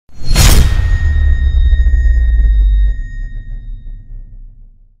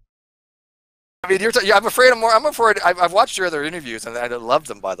mean, yeah, I'm afraid I'm afraid. I've watched your other interviews and I love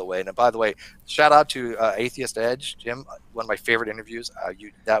them, by the way. And by the way, shout out to Atheist Edge, Jim. One of my favorite interviews.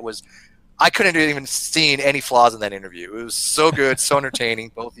 I couldn't have even seen any flaws in that interview. It was so good, so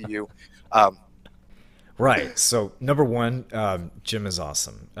entertaining, both of you. Right. So number one, Jim is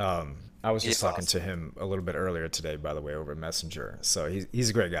awesome. I was just He's talking awesome. to him a little bit earlier today, by the way, over Messenger. So he's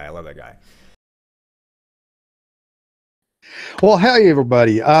a great guy. I love that guy. Well, hey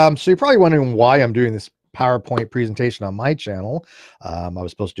everybody. So you're probably wondering why I'm doing this PowerPoint presentation on my channel. I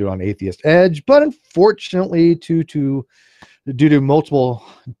was supposed to do it on Atheist Edge, but unfortunately, due to multiple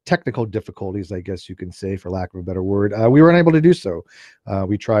technical difficulties, I guess you can say, for lack of a better word, we were unable to do so.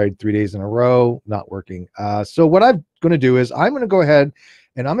 We tried 3 days in a row, not working. So what I'm going to do is I'm going to go ahead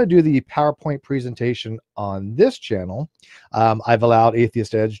and I'm going to do the PowerPoint presentation on this channel. I've allowed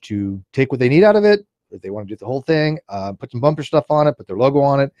Atheist Edge to take what they need out of it. If they want to do the whole thing, put some bumper stuff on it, put their logo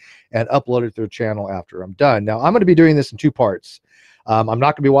on it, and upload it to their channel after I'm done. Now, I'm going to be doing this in 2 parts. I'm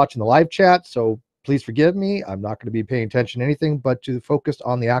not going to be watching the live chat, so please forgive me. I'm not going to be paying attention to anything but to focus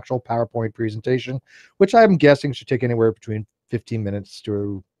on the actual PowerPoint presentation, which I'm guessing should take anywhere between 15 minutes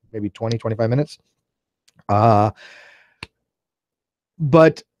to maybe 20, 25 minutes. But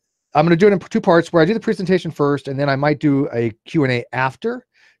I'm going to do it in 2 parts where I do the presentation first, and then I might do a Q&A after.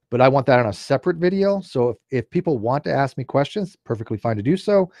 But I want that on a separate video. So if people want to ask me questions, perfectly fine to do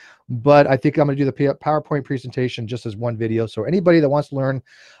so. But I think I'm going to do the PowerPoint presentation just as one video. So anybody that wants to learn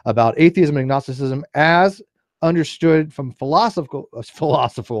about atheism and agnosticism as understood from philosophical,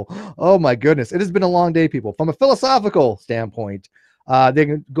 oh my goodness, it has been a long day, people. From a philosophical standpoint, they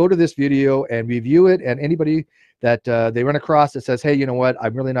can go to this video and review it. And anybody that they run across that says, hey, you know what,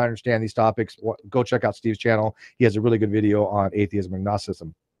 I'm really not understanding these topics, go check out Steve's channel. He has a really good video on atheism and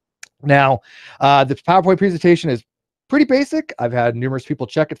agnosticism. Now, the PowerPoint presentation is pretty basic. I've had numerous people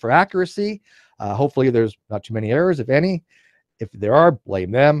check it for accuracy. Hopefully there's not too many errors, if any. If there are, blame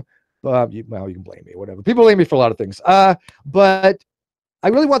them. Well, you can blame me, whatever. People blame me for a lot of things. But I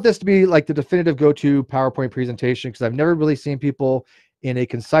really want this to be like the definitive go-to PowerPoint presentation, because I've never really seen people in a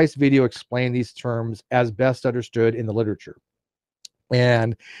concise video explain these terms as best understood in the literature.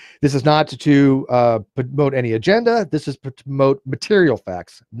 And this is not to promote any agenda. This is to promote material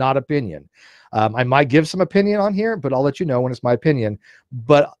facts, not opinion. I might give some opinion on here, but I'll let you know when it's my opinion.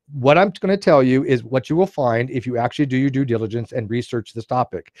 But what I'm going to tell you is what you will find if you actually do your due diligence and research this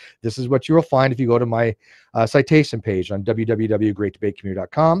topic. This is what you will find if you go to my citation page on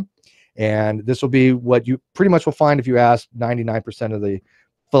www.greatdebatecommunity.com. And this will be what you pretty much will find if you ask 99% of the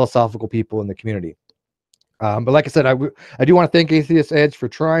philosophical people in the community. But like I said, I do want to thank Atheist Edge for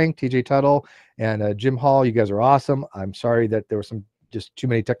trying, TJ Tuttle and Jim Hall. You guys are awesome. I'm sorry that there were just too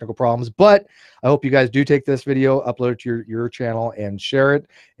many technical problems, but I hope you guys do take this video, upload it to your channel, and share it,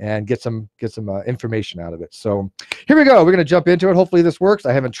 and get some information out of it. So here we go. We're going to jump into it. Hopefully this works.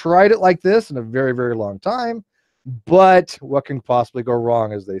 I haven't tried it like this in a very, very long time. But what can possibly go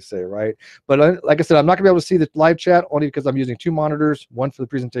wrong, as they say, right? But like I said, I'm not gonna be able to see the live chat only because I'm using 2 monitors, one for the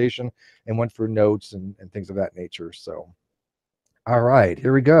presentation and one for notes and things of that nature. So, all right,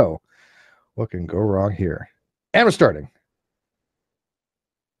 here we go. What can go wrong here? And we're starting.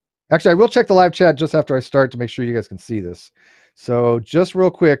 Actually, I will check the live chat just after I start to make sure you guys can see this. So just real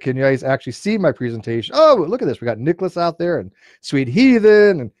quick, can you guys actually see my presentation? Oh, look at this. We got Nicholas out there and Sweet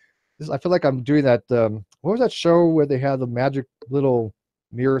Heathen. And this, I feel like I'm doing that. What was that show where they had the magic little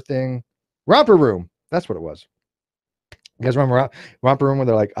mirror thing? Romper Room. That's what it was. You guys remember Romper Room, where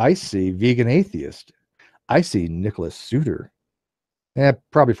they're like, I see vegan atheist. I see Nicholas Suter. Yeah,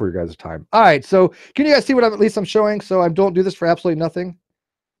 probably for your guys' time. All right, so can you guys see what at least I'm showing? So I don't do this for absolutely nothing.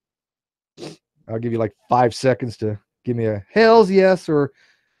 I'll give you like 5 seconds to give me a hells yes or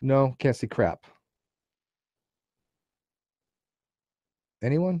no. Can't see crap.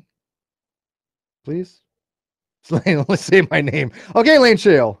 Anyone? Please? Lane, let's say my name. Okay, Lane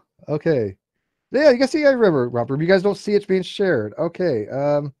Shale. Okay. Yeah, you guys see, I remember, Robert. You guys don't see it's being shared. Okay.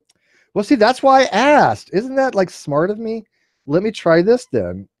 Well, see, that's why I asked. Isn't that like smart of me? Let me try this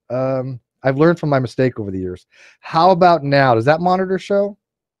then. I've learned from my mistake over the years. How about now? Does that monitor show?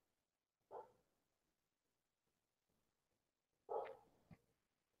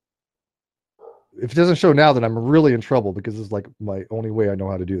 If it doesn't show now, then I'm really in trouble, because it's like my only way I know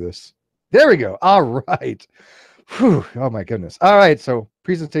how to do this. There we go. All right. Whew. Oh my goodness. All right. So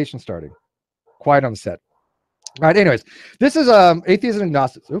presentation starting. Quiet on the set. All right. Anyways, this is atheism and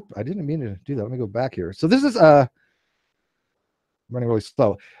agnosticism. Oop, I didn't mean to do that. Let me go back here. So this is running really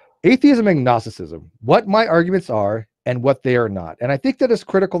slow. Atheism and agnosticism. What my arguments are and what they are not. And I think that it's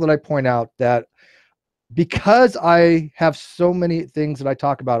critical that I point out that because I have so many things that I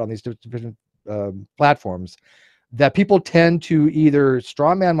talk about on these different platforms, that people tend to either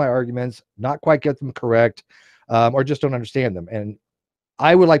straw man my arguments, not quite get them correct, or just don't understand them. And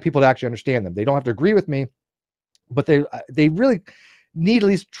I would like people to actually understand them. They don't have to agree with me, but they really need at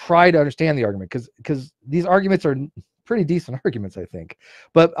least try to understand the argument, because these arguments are pretty decent arguments, I think.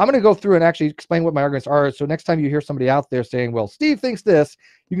 But I'm going to go through and actually explain what my arguments are. So next time you hear somebody out there saying, well, Steve thinks this,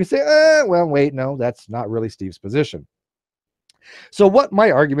 you can say, well, wait, no, that's not really Steve's position. So what my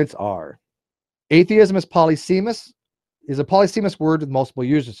arguments are: atheism is polysemous, is a polysemous word with multiple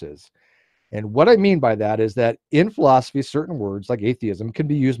usages. And what I mean by that is that in philosophy, certain words like atheism can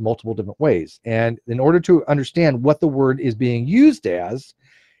be used multiple different ways. And in order to understand what the word is being used as,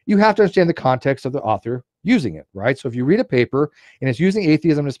 you have to understand the context of the author using it, right? So if you read a paper and it's using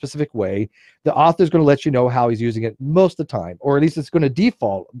atheism in a specific way, the author is going to let you know how he's using it most of the time, or at least it's going to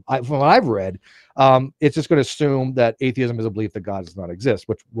default. From what I've read, it's just going to assume that atheism is a belief that God does not exist,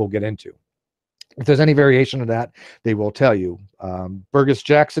 which we'll get into. If there's any variation of that, they will tell you. Burgess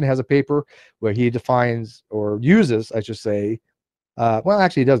Jackson has a paper where he defines, or uses, I should say, well,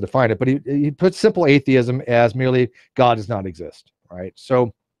 actually he does define it, but he puts simple atheism as merely God does not exist, right?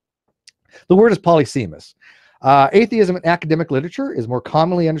 So the word is polysemous. Atheism in academic literature is more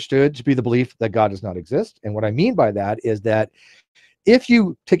commonly understood to be the belief that God does not exist. And what I mean by that is that if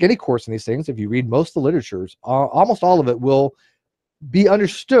you take any course in these things, if you read most of the literatures, almost all of it will be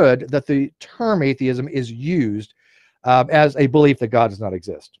understood that the term atheism is used as a belief that God does not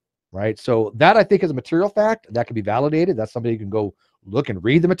exist, right? So that, I think, is a material fact that can be validated. That's somebody who can go look and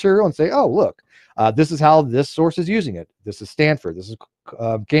read the material and say, oh, look, this is how this source is using it. This is Stanford. This is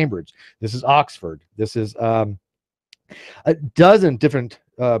Cambridge. This is Oxford. This is a dozen different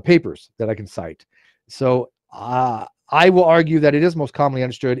papers that I can cite. So I will argue that it is most commonly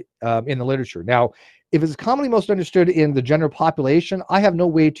understood in the literature. Now, if it's commonly most understood in the general population, I have no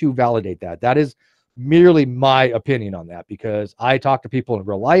way to validate that. That is merely my opinion on that, because I talk to people in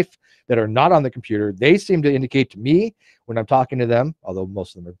real life that are not on the computer. They seem to indicate to me when I'm talking to them, although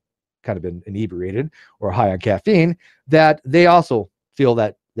most of them are kind of been inebriated or high on caffeine, that they also feel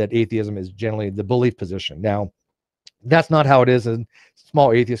that atheism is generally the belief position. Now, that's not how it is in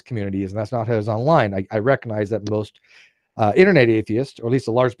small atheist communities, and that's not how it is online. I recognize that most internet atheists, or at least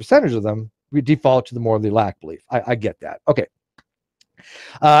a large percentage of them, we default to the more of the lack belief. I get that. Okay.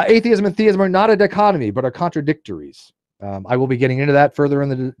 Atheism and theism are not a dichotomy, but are contradictories. I will be getting into that further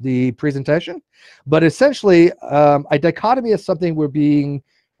in the presentation. But essentially, a dichotomy is something where it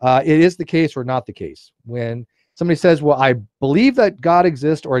is the case or not the case. When somebody says, well, I believe that God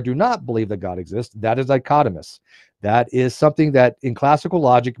exists, or I do not believe that God exists, that is dichotomous. That is something that in classical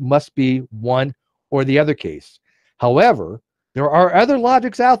logic must be one or the other case. However, there are other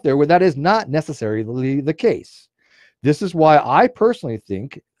logics out there where that is not necessarily the case. This is why I personally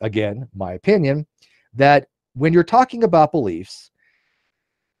think, again, my opinion, that when you're talking about beliefs,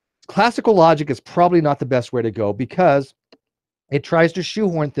 classical logic is probably not the best way to go, because it tries to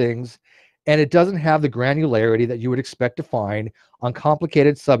shoehorn things and it doesn't have the granularity that you would expect to find on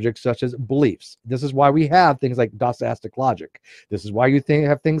complicated subjects such as beliefs. This is why we have things like stochastic logic. This is why you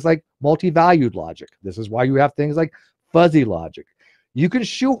have things like multi-valued logic. This is why you have things like fuzzy logic. You can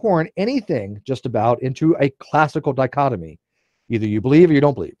shoehorn anything just about into a classical dichotomy. Either you believe or you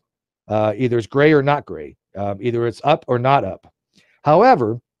don't believe. Either it's gray or not gray. Either it's up or not up.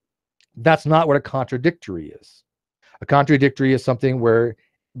 However, that's not what a contradictory is. A contradictory is something where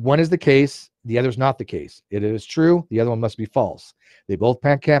one is the case, the other is not the case. It is true, the other one must be false. They both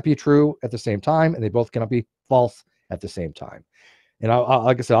can't be true at the same time, and they both cannot be false at the same time. And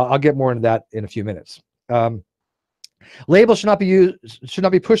like I said, I'll get more into that in a few minutes. Labels should not be used, should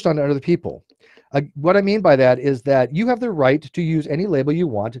not be pushed on other people. What I mean by that is that you have the right to use any label you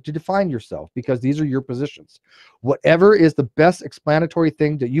want to define yourself, because these are your positions. Whatever is the best explanatory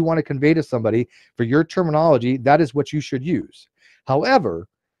thing that you want to convey to somebody for your terminology, that is what you should use. However,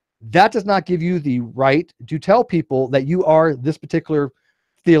 that does not give you the right to tell people that you are this particular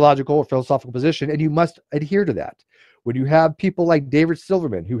theological or philosophical position, and you must adhere to that. When you have people like David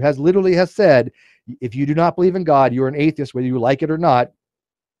Silverman, who literally has said, if you do not believe in God, you're an atheist, whether you like it or not,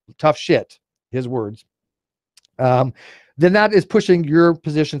 tough shit, his words, then that is pushing your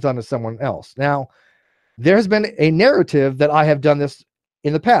positions onto someone else. Now, there has been a narrative that I have done this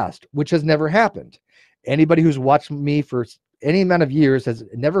in the past, which has never happened. Anybody who's watched me for any amount of years has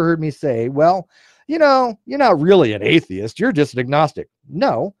never heard me say, well, you know, you're not really an atheist, you're just an agnostic.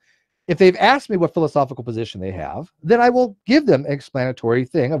 No. If they've asked me what philosophical position they have, then I will give them an explanatory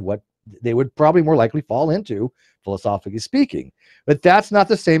thing of what they would probably more likely fall into, philosophically speaking. But that's not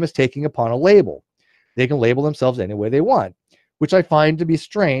the same as taking upon a label. They can label themselves any way they want, which I find to be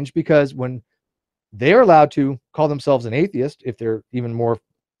strange, because when They are allowed to call themselves an atheist if they're even more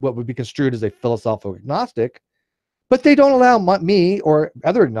what would be construed as a philosophical agnostic, but they don't allow me or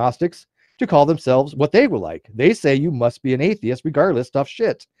other agnostics to call themselves what they would like. They say you must be an atheist regardless, tough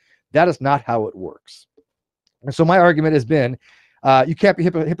shit. That is not how it works. And so my argument has been, you can't be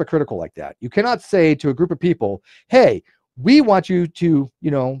hypocritical like that. You cannot say to a group of people, hey, we want you to,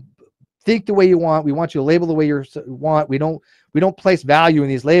 think the way you want. We want you to label the way you want. We don't place value in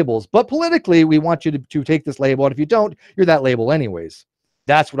these labels, but politically we want you to take this label. And if you don't, you're that label anyways.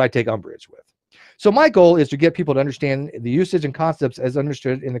 That's what I take umbrage with. So my goal is to get people to understand the usage and concepts as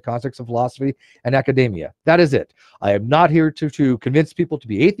understood in the context of philosophy and academia. That is it. I am not here to convince people to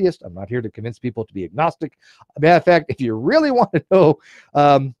be atheist. I'm not here to convince people to be agnostic. Matter of fact, if you really want to know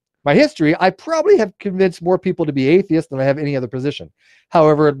my history, I probably have convinced more people to be atheist than I have any other position.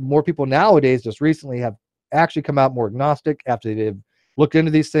 However, more people nowadays just recently have actually come out more agnostic after they've looked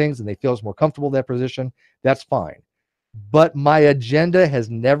into these things and they feel it's more comfortable in that position. That's fine. But my agenda has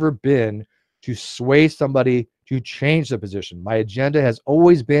never been to sway somebody to change the position. My agenda has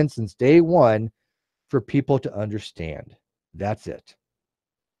always been since day one for people to understand. That's it.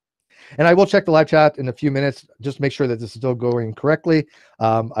 And I will check the live chat in a few minutes, just make sure that this is still going correctly.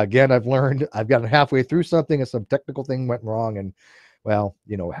 Again, I've gotten halfway through something and some technical thing went wrong, and well,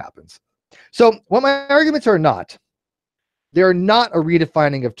 you know what happens. So what my arguments are not, they're not a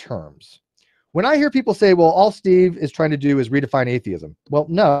redefining of terms. When I hear people say, well, all Steve is trying to do is redefine atheism. Well,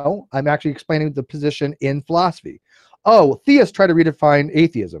 no, I'm actually explaining the position in philosophy. Oh, theists try to redefine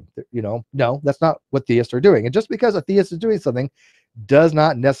atheism. No, that's not what theists are doing. And just because a theist is doing something does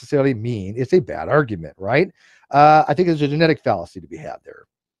not necessarily mean it's a bad argument, right? I think there's a genetic fallacy to be had there.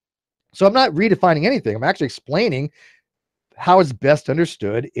 So I'm not redefining anything. I'm actually explaining how it's best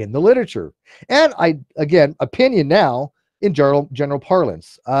understood in the literature. And again, opinion now, in general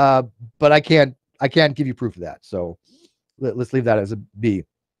parlance, but I can't give you proof of that. So let's leave that as a B.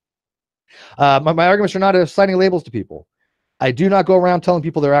 My arguments are not assigning labels to people. I do not go around telling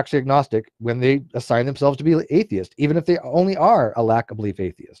people they're actually agnostic when they assign themselves to be atheist, even if they only are a lack of belief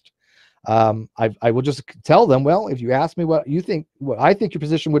atheist. I will just tell them, well, if you ask me what I think your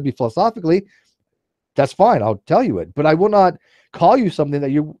position would be philosophically, that's fine. I'll tell you it, but I will not call you something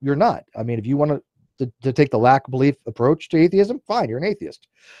that you're not. I mean, if you want to take the lack of belief approach to atheism, fine, you're an atheist.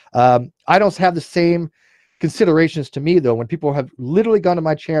 I don't have the same considerations to me, though, when people have literally gone to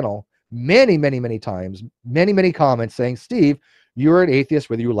my channel many times, many comments saying, Steve, you're an atheist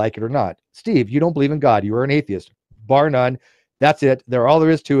whether you like it or not. Steve, you don't believe in God, you are an atheist, bar none. That's it. They're all there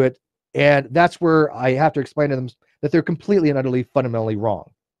is to it. And that's where I have to explain to them that they're completely and utterly fundamentally wrong.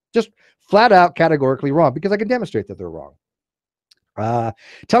 Just flat out categorically wrong, because I can demonstrate that they're wrong.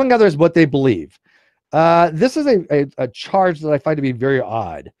 Telling others what they believe. This is a charge that I find to be very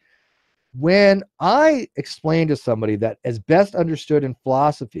odd. When I explain to somebody that, as best understood in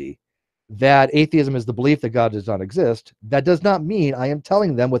philosophy, that atheism is the belief that God does not exist, that does not mean I am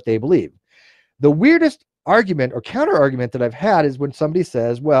telling them what they believe. The weirdest argument or counter argument that I've had is when somebody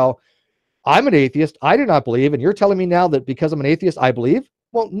says, well, I'm an atheist, I do not believe, and you're telling me now that because I'm an atheist, I believe?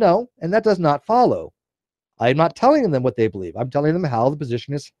 Well, no, and that does not follow. I'm not telling them what they believe. I'm telling them how the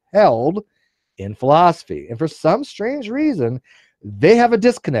position is held in philosophy. And for some strange reason, they have a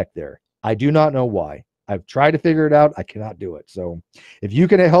disconnect there. I do not know why. I've tried to figure it out. I cannot do it. So if you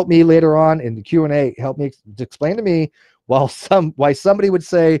can help me later on in the Q&A, help me explain to me why somebody would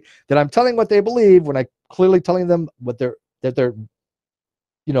say that I'm telling what they believe when I clearly telling them they're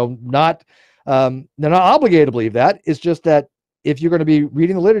not obligated to believe that. It's just that if you're going to be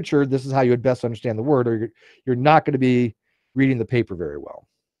reading the literature, this is how you would best understand the word, or you're not going to be reading the paper very well.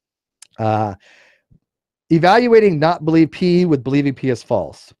 Evaluating not believe P with believing P is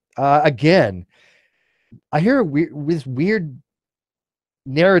false. Again, I hear this weird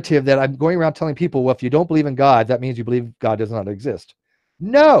narrative that I'm going around telling people, well, if you don't believe in God, that means you believe God does not exist.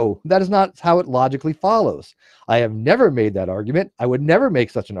 No, that is not how it logically follows. I have never made that argument. I would never make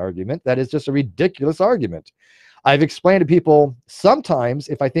such an argument. That is just a ridiculous argument. I've explained to people sometimes,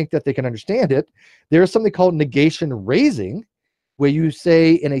 if I think that they can understand it, there is something called negation raising, where you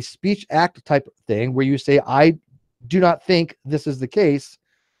say in a speech act type thing, where you say, I do not think this is the case,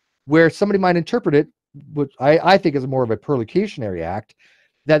 where somebody might interpret it, which I think is more of a perlocutionary act,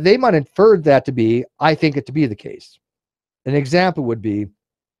 that they might infer that to be, I think it to be the case. An example would be,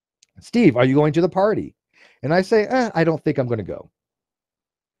 Steve, are you going to the party? And I say, I don't think I'm going to go.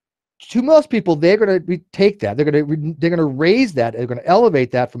 To most people, they're going to take that. They're going to raise that. They're going to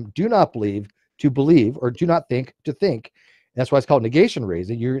elevate that from do not believe to believe, or do not think to think. That's why it's called negation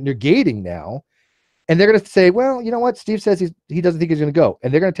raising. You're negating now. And they're going to say, well, you know what? Steve says he doesn't think he's going to go.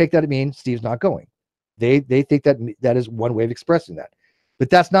 And they're going to take that to mean Steve's not going. They think that that is one way of expressing that. But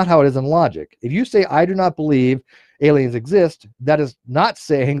that's not how it is in logic. If you say, I do not believe aliens exist, that is not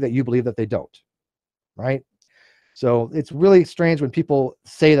saying that you believe that they don't, right? So it's really strange when people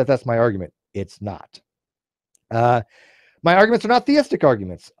say that that's my argument. It's not. My arguments are not theistic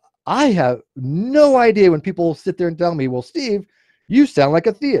arguments. I have no idea when people sit there and tell me, well, Steve, you sound like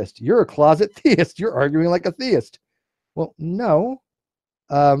a theist. You're a closet theist. You're arguing like a theist. Well, no,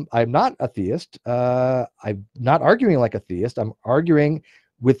 I'm not a theist. I'm not arguing like a theist. I'm arguing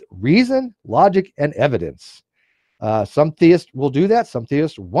with reason, logic, and evidence. Some theists will do that. Some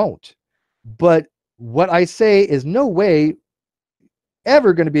theists won't. But what I say is no way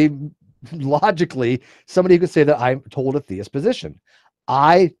ever going to be logically somebody who could say that I'm told a theist position.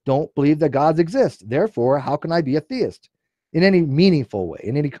 I don't believe that gods exist. Therefore, how can I be a theist in any meaningful way,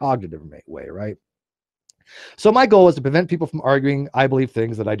 in any cognitive way, right? So my goal is to prevent people from arguing I believe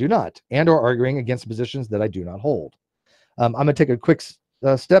things that I do not, and or arguing against positions that I do not hold. I'm going to take a quick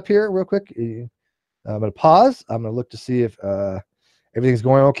step here real quick. I'm going to pause. I'm going to look to see if everything's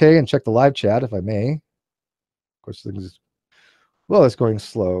going okay and check the live chat if I may. Of course, things, well, it's going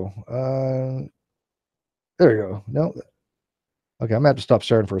slow. There we go. No. Okay, I'm going to have to stop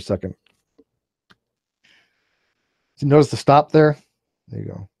sharing for a second. So notice the stop there? There you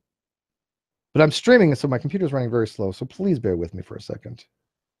go. But I'm streaming, so my computer's running very slow, so please bear with me for a second.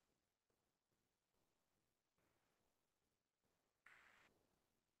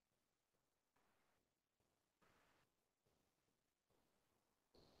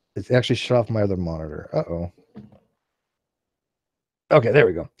 It's actually shut off my other monitor. Uh-oh. Okay, there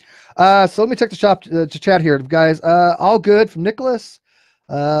we go. So let me check the shop to chat here, guys. All good from Nicholas.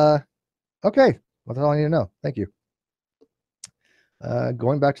 Okay, well, that's all I need to know. Thank you.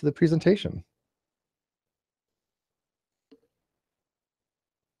 Going back to the presentation.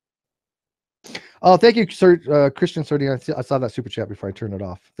 Oh, thank you, sir, Christian Sardine. I saw that super chat before I turned it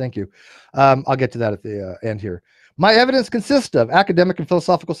off. Thank you. I'll get to that at the end here. My evidence consists of academic and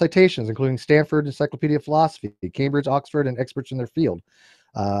philosophical citations, including Stanford Encyclopedia of Philosophy, Cambridge, Oxford, and experts in their field.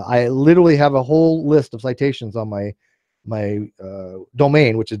 I literally have a whole list of citations on my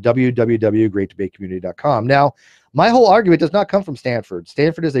domain, which is www.greatdebatecommunity.com. Now, my whole argument does not come from Stanford.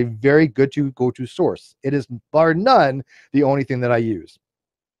 Stanford is a very good go-to source. It is, bar none, the only thing that I use.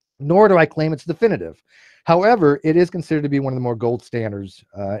 Nor do I claim it's definitive. However, it is considered to be one of the more gold standards.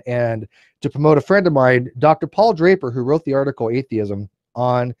 And to promote a friend of mine, Dr. Paul Draper, who wrote the article Atheism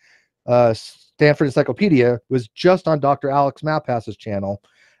on Stanford Encyclopedia, was just on Dr. Alex Malpass's channel.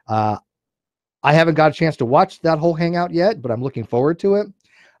 I haven't got a chance to watch that whole hangout yet, but I'm looking forward to it.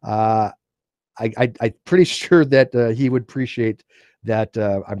 I'm pretty sure that he would appreciate that.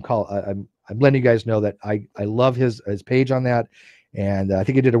 I'm letting you guys know that I love his page on that. And I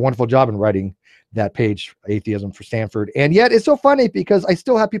think he did a wonderful job in writing that page, Atheism for Stanford. And yet it's so funny because I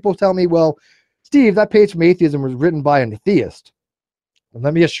still have people tell me, well, Steve, that page from Atheism was written by an atheist. And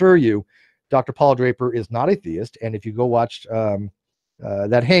let me assure you, Dr. Paul Draper is not a theist. And if you go watch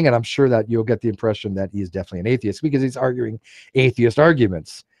that hangout, I'm sure that you'll get the impression that he's definitely an atheist because he's arguing atheist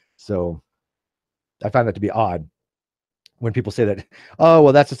arguments. So I find that to be odd when people say that, oh,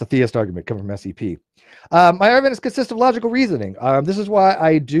 well, that's just a theist argument coming from SEP. My evidence consists of logical reasoning. This is why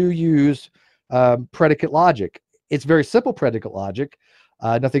I do use predicate logic. It's very simple predicate logic,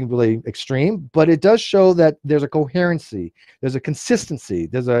 nothing really extreme, but it does show that there's a coherency, there's a consistency,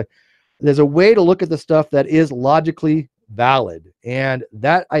 there's a way to look at the stuff that is logically valid. And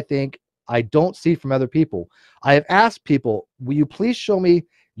that, I think, I don't see from other people. I have asked people, will you please show me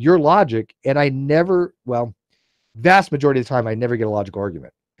your logic? And I never, well, vast majority of the time, I never get a logical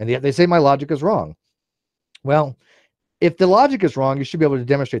argument. And yet they say my logic is wrong. Well, if the logic is wrong, you should be able to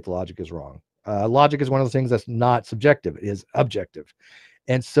demonstrate the logic is wrong. Logic is one of those things that's not subjective, it is objective.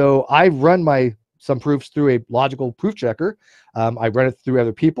 And so I run some proofs through a logical proof checker. I run it through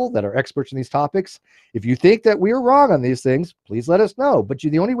other people that are experts in these topics. If you think that we are wrong on these things, please let us know. But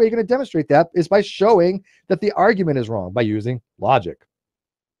the only way you're going to demonstrate that is by showing that the argument is wrong, by using logic.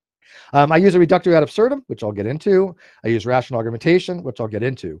 I use a reductor ad absurdum, which I'll get into. I use rational argumentation, which I'll get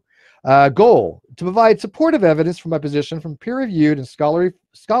into. Goal, to provide supportive evidence for my position from peer-reviewed and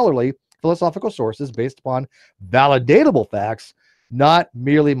scholarly philosophical sources based upon validatable facts, not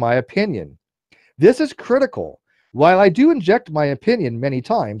merely my opinion. This is critical. While I do inject my opinion many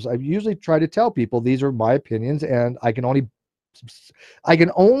times, I usually try to tell people these are my opinions and I can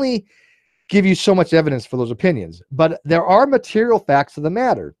only give you so much evidence for those opinions. But there are material facts of the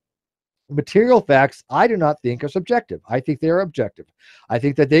matter. Material facts I do not think are subjective. I think they are objective. I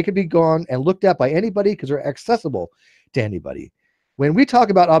think that they could be gone and looked at by anybody because they're accessible to anybody. When we talk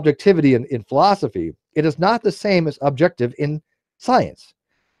about objectivity in philosophy, it is not the same as objective in science.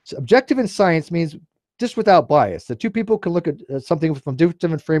 So objective in science means just without bias. The two people can look at something from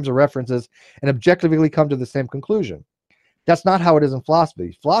different frames of references and objectively come to the same conclusion. That's not how it is in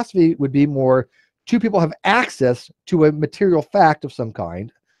philosophy. Philosophy would be more two people have access to a material fact of some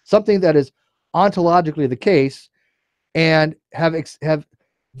kind, something that is ontologically the case, and have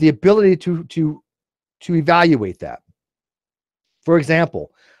the ability to evaluate that. For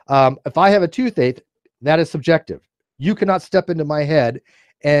example, if I have a toothache, that is subjective. You cannot step into my head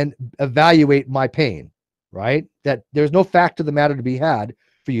and evaluate my pain, right? That there's no fact of the matter to be had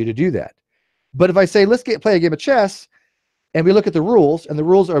for you to do that. But if I say, let's play a game of chess, and we look at the rules, and the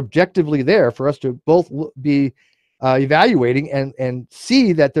rules are objectively there for us to both be evaluating and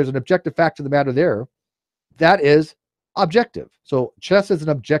see that there's an objective fact of the matter there, that is objective. So chess is an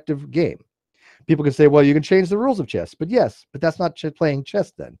objective game. People can say, well, you can change the rules of chess, but yes, but that's not playing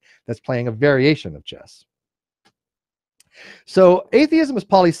chess then. That's playing a variation of chess. So atheism is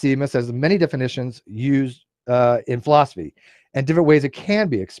polysemous, has many definitions used in philosophy and different ways it can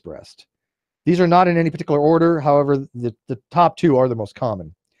be expressed. These are not in any particular order. However, the top two are the most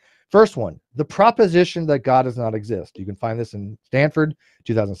common. First one, the proposition that God does not exist. You can find this in Stanford,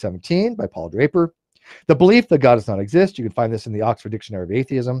 2017, by Paul Draper. The belief that God does not exist. You can find this in the Oxford Dictionary of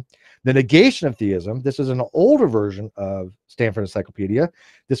Atheism. The negation of theism. This is an older version of Stanford Encyclopedia.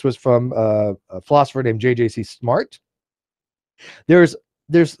 This was from a philosopher named J.J.C. Smart. There's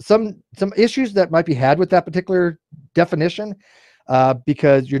some issues that might be had with that particular definition,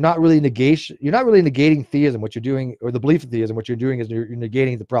 because you're not really negating theism. What you're doing, or the belief of theism, what you're doing is you're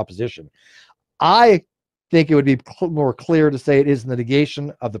negating the proposition. I think it would be more clear to say it is the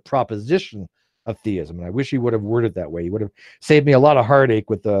negation of the proposition of theism. And I wish he would have worded that way. He would have saved me a lot of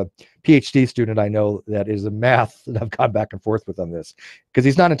heartache with the PhD student I know that is a math that I've gone back and forth with on this, because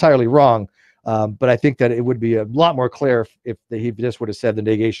he's not entirely wrong. But I think that it would be a lot more clear if he just would have said the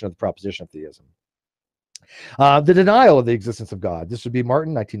negation of the proposition of theism. The denial of the existence of God. This would be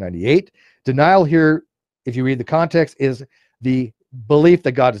Martin, 1998. Denial here, if you read the context, is the belief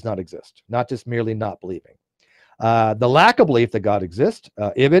that God does not exist, not just merely not believing. The lack of belief that God exists.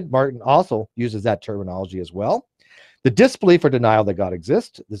 Ibid, Martin also uses that terminology as well. The disbelief or denial that God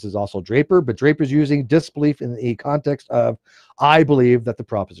exists. This is also Draper, but Draper's using disbelief in the context of I believe that the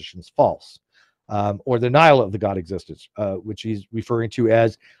proposition is false, or denial of the God existence, which he's referring to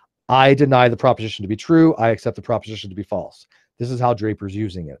as I deny the proposition to be true. I accept the proposition to be false. This is how Draper's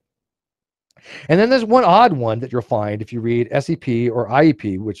using it. And then there's one odd one that you'll find if you read SEP or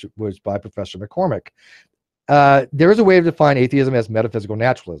IEP, which was by Professor McCormick. There is a way to define atheism as metaphysical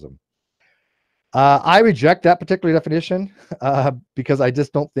naturalism. I reject that particular definition because I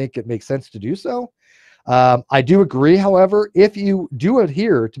just don't think it makes sense to do so. I do agree, however, if you do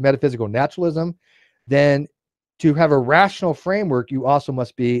adhere to metaphysical naturalism, then to have a rational framework, you also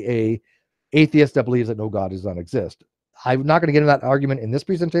must be an atheist that believes that no God does not exist. I'm not going to get into that argument in this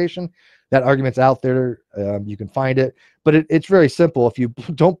presentation. That argument's out there. You can find it. But it's very simple. If you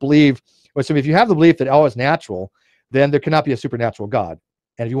don't believe, or so if you have the belief that all is natural, then there cannot be a supernatural God.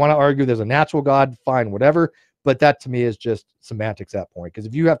 And if you want to argue there's a natural God, fine, whatever. But that to me is just semantics at that point. Because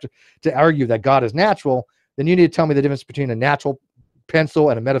if you have to argue that God is natural, then you need to tell me the difference between a natural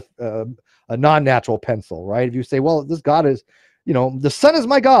pencil and a non-natural pencil, right? If you say, well, this God is, the sun is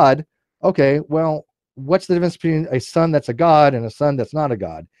my God. Okay, well, what's the difference between a sun that's a God and a sun that's not a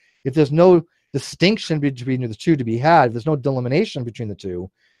God? If there's no distinction between the two to be had, if there's no delimitation between the two,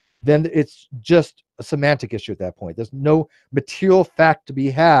 then it's just a semantic issue at that point. There's no material fact to be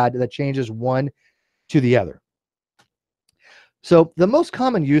had that changes one to the other. So the most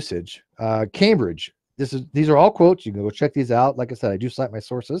common usage, Cambridge, these are all quotes. You can go check these out. Like I said, I do cite my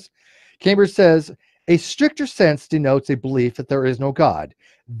sources. Cambridge says, a stricter sense denotes a belief that there is no God.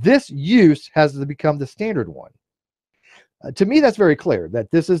 This use has become the standard one. To me, that's very clear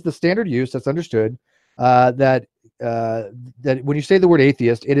that this is the standard use that's understood, that when you say the word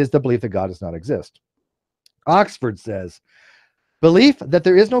atheist, it is the belief that God does not exist. Oxford says, belief that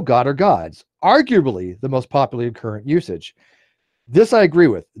there is no God or gods, arguably the most popular current usage. This I agree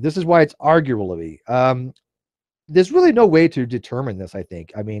with. This is why it's arguably. There's really no way to determine this, I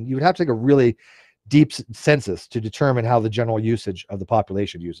think. I mean, you would have to take a really deep census to determine how the general usage of the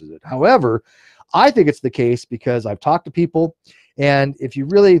population uses it. However, I think it's the case because I've talked to people, and if you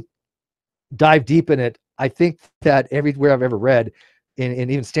really dive deep in it, I think that everywhere I've ever read, in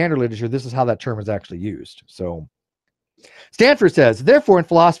even standard literature, this is how that term is actually used. So Stanford says, therefore, in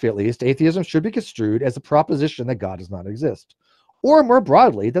philosophy at least, atheism should be construed as a proposition that God does not exist, or more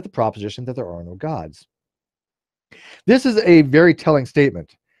broadly, that the proposition that there are no gods. This is a very telling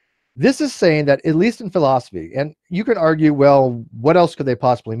statement. This is saying that, at least in philosophy, and you can argue, well, what else could they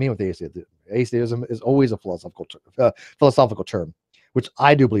possibly mean with atheism? Atheism is always a philosophical term, which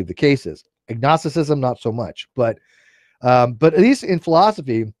I do believe the case is. Agnosticism, not so much, but at least in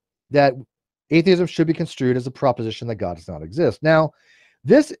philosophy, that atheism should be construed as a proposition that God does not exist. Now,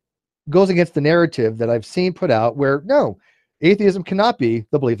 this goes against the narrative that I've seen put out where, no, atheism cannot be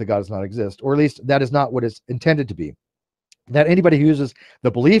the belief that God does not exist, or at least that is not what it's intended to be. That anybody who uses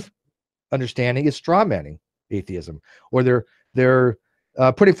the belief understanding is straw manning atheism, or they're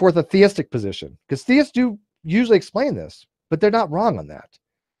putting forth a theistic position, because theists do usually explain this, but they're not wrong on that.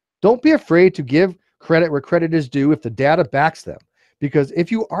 Don't be afraid to give credit where credit is due if the data backs them, because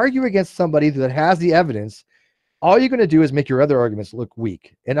if you argue against somebody that has the evidence, all you're going to do is make your other arguments look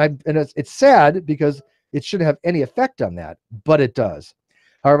weak. And it's sad because it shouldn't have any effect on that, but it does.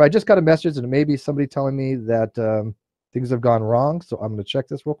 However, I just got a message, and it may be somebody telling me that things have gone wrong, so I'm going to check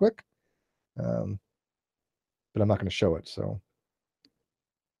this real quick. But I'm not going to show it, so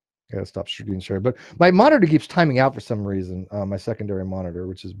I gotta stop screen share. But my monitor keeps timing out for some reason, my secondary monitor,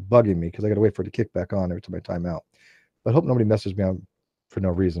 which is bugging me because I got to wait for it to kick back on every time I time out. But I hope nobody messes me on for no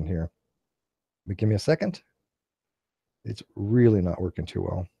reason here. But give me a second. It's really not working too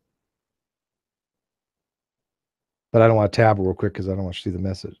well. But I don't want to tab real quick because I don't want to see the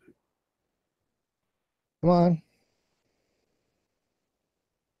message. Come on.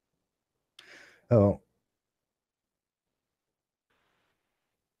 Oh.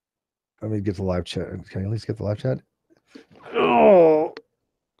 Let me get the live chat. Can I at least get the live chat? Oh.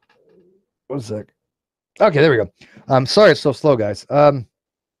 1 sec. Okay, there we go. I'm sorry it's so slow, guys. Oh,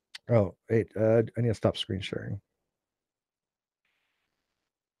 wait. I need to stop screen sharing.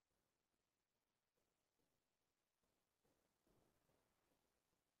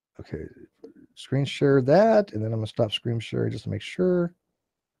 Okay, screen share that, and then I'm gonna stop screen sharing just to make sure.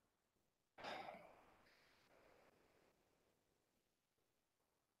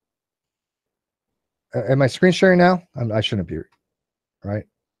 Am I screen sharing now? I shouldn't be, right?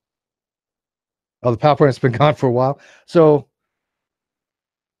 Oh, the PowerPoint has been gone for a while. So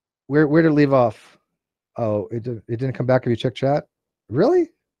where did it leave off? Oh, it didn't come back if you check chat. Really?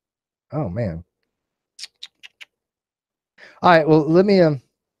 Oh man. All right. Well, let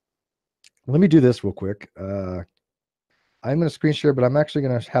me do this real quick. I'm going to screen share, but I'm actually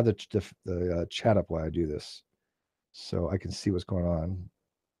going to have the chat up while I do this, so I can see what's going on.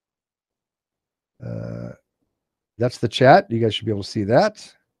 That's the chat. You guys should be able to see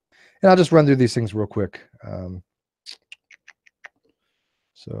that. And I'll just run through these things real quick.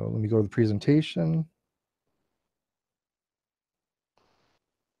 So let me go to the presentation.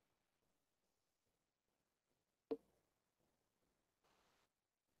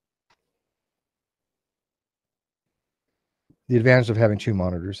 The advantage of having 2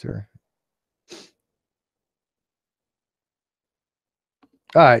 monitors here.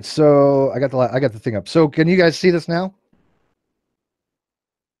 All right, so I got the thing up. So can you guys see this now?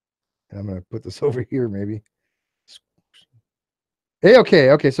 And I'm going to put this over here, maybe. Hey,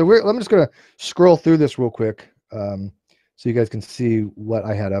 okay. So I'm just going to scroll through this real quick, so you guys can see what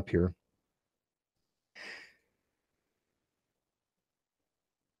I had up here.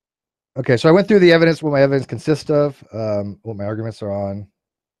 Okay, so I went through the evidence, what my evidence consists of, what my arguments are on.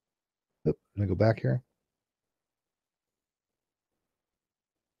 Oop, let me go back here.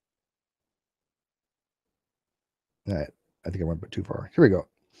 All right, I think I went a bit too far. Here we go.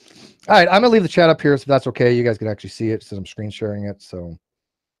 All right, I'm gonna leave the chat up here so that's okay. You guys can actually see it since I'm screen sharing it. So,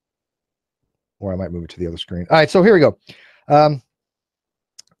 or I might move it to the other screen. All right, so here we go.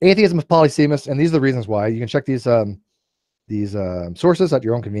 Atheism is polysemous, and these are the reasons why. You can check these sources at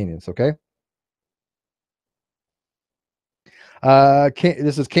your own convenience. Okay.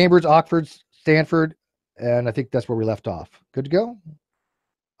 This is Cambridge, Oxford, Stanford, and I think that's where we left off. Good to go.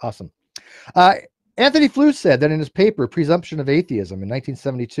 Awesome. Anthony Flew said that in his paper, Presumption of Atheism in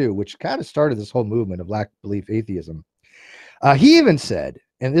 1972, which kind of started this whole movement of lack belief atheism, he even said,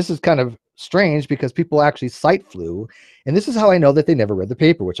 and this is kind of strange because people actually cite Flew, and this is how I know that they never read the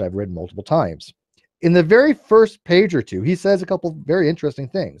paper, which I've read multiple times. In the very first page or two, he says a couple very interesting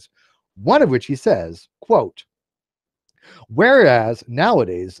things, one of which he says, quote, "Whereas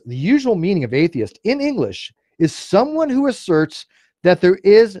nowadays the usual meaning of atheist in English is someone who asserts that there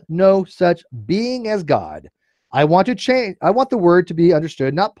is no such being as God. I want the word to be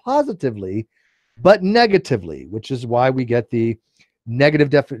understood not positively, but negatively," which is why we get the negative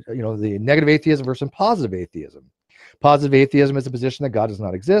the negative atheism versus positive atheism. Positive atheism is a position that God does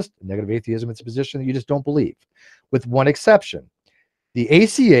not exist. Negative atheism is a position that you just don't believe, with one exception. The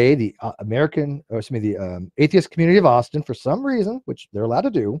ACA, the the Atheist Community of Austin, for some reason, which they're allowed to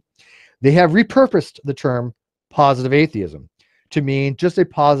do, they have repurposed the term positive atheism to mean just a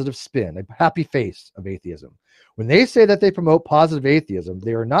positive spin, a happy face of atheism. When they say that they promote positive atheism,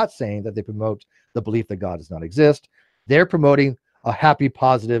 they are not saying that they promote the belief that God does not exist. They're promoting a happy,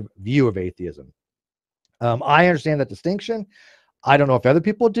 positive view of atheism. I understand that distinction. I don't know if other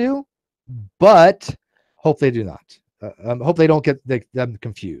people do, but hope they do not. Hope they don't get them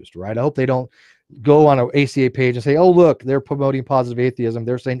confused, right? I hope they don't go on an ACA page and say, oh, look, they're promoting positive atheism.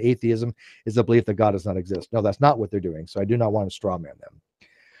 They're saying atheism is the belief that God does not exist. No, that's not what they're doing. So I do not want to straw man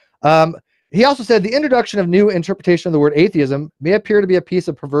them. He also said the introduction of new interpretation of the word atheism may appear to be a piece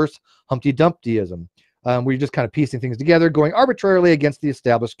of perverse Humpty Dumptyism. We're just kind of piecing things together, going arbitrarily against the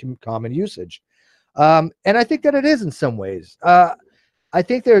established common usage. And I think that it is in some ways. I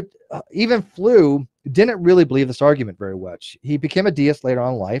think that even Flew didn't really believe this argument very much. He became a deist later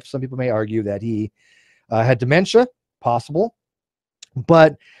on in life. Some people may argue that he had dementia, possible.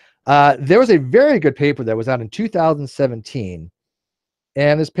 But there was a very good paper that was out in 2017.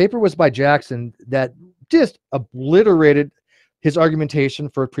 And this paper was by Jackson that just obliterated his argumentation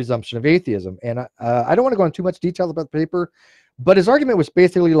for presumption of atheism. And I don't want to go into too much detail about the paper, but his argument was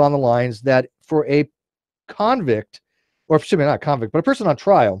basically along the lines that for a convict, or excuse me, not convict, but a person on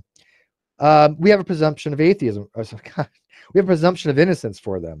trial, we have a presumption of atheism. We have a presumption of innocence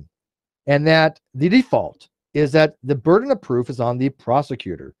for them. And that the default is that the burden of proof is on the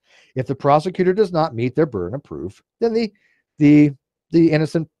prosecutor. If the prosecutor does not meet their burden of proof, then the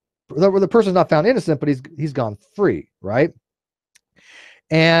innocent, the person's not found innocent, but he's gone free, right?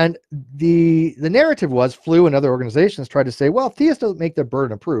 And the narrative was, Flew and other organizations tried to say, well, if theists don't make their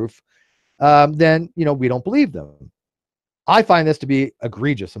burden of proof, then we don't believe them. I find this to be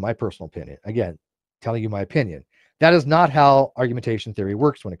egregious in my personal opinion. Again, telling you my opinion. That is not how argumentation theory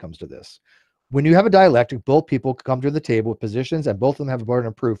works when it comes to this. When you have a dialectic, both people come to the table with positions, and both of them have a burden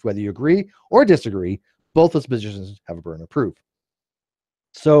of proof. Whether you agree or disagree, both those positions have a burden of proof.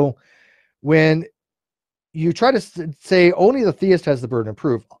 So when you try to say only the theist has the burden of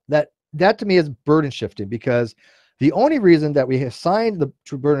proof, that to me is burden shifting, because the only reason that we assigned the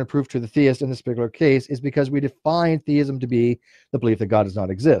burden of proof to the theist in this particular case is because we define theism to be the belief that God does not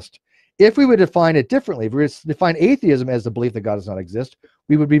exist. If we would define it differently, if we would define atheism as the belief that God does not exist,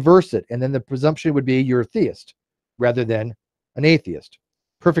 we would reverse it, and then the presumption would be you're a theist rather than an atheist.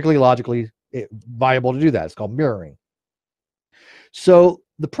 Perfectly logically viable to do that. It's called mirroring. So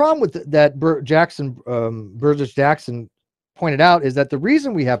the problem with that Burgess Jackson pointed out is that the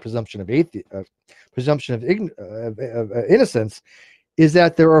reason we have presumption of innocence is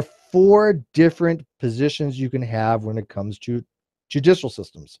that there are 4 different positions you can have when it comes to judicial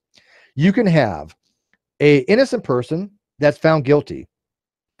systems. You can have a innocent person that's found guilty.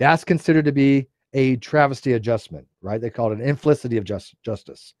 That's considered to be a travesty adjustment, right? They call it an infelicity of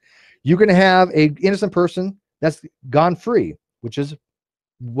justice. You can have a innocent person that's gone free, which is the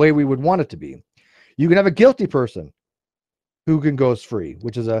way we would want it to be. You can have a guilty person who goes free,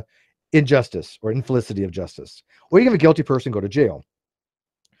 which is a injustice or infelicity of justice. Or you can have a guilty person go to jail.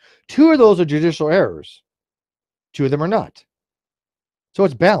 2 of those are judicial errors. 2 of them are not. So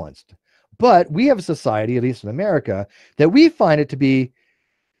it's balanced. But we have a society, at least in America, that we find it to be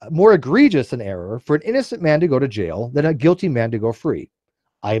more egregious an error for an innocent man to go to jail than a guilty man to go free.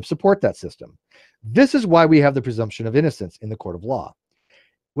 I support that system. This is why we have the presumption of innocence in the court of law.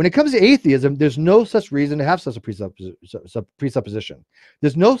 When it comes to atheism, there's no such reason to have such a presupposition.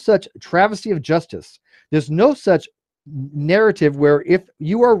 There's no such travesty of justice. There's no such narrative where if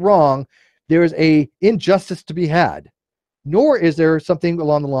you are wrong, there is an injustice to be had. Nor is there something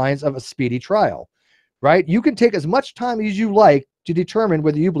along the lines of a speedy trial, right? You can take as much time as you like to determine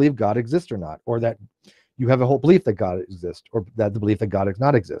whether you believe God exists or not, or that you have a whole belief that God exists, or that the belief that God does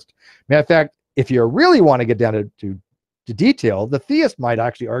not exist. Matter of fact, if you really want to get down to detail, the theist might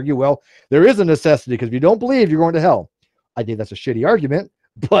actually argue, well, there is a necessity, because if you don't believe, you're going to hell. I think that's a shitty argument,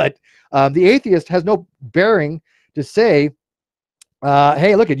 but the atheist has no bearing to say,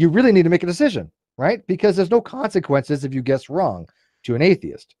 hey, look, you really need to make a decision, right? Because there's no consequences if you guess wrong to an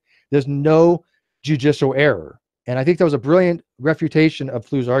atheist. There's no judicial error. And I think that was a brilliant refutation of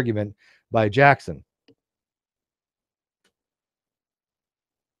Flew's argument by Jackson.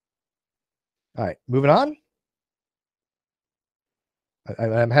 All right, moving on.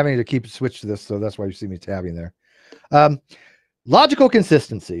 I'm having to keep switch to this, so that's why you see me tabbing there. Logical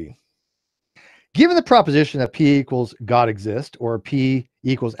consistency. Given the proposition that P equals God exists, or P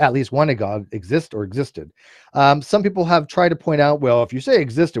equals at least one God exists or existed, some people have tried to point out, well, if you say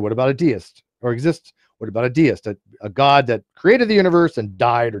existed, what about a deist? Or exists, What about a deist, a God that created the universe and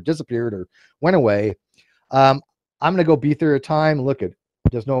died or disappeared or went away? I'm going to go B theory of time. Look at,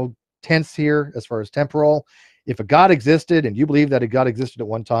 there's no tense here as far as temporal. If a God existed and you believe that a God existed at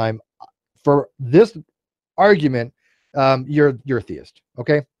one time, for this argument, you're a theist.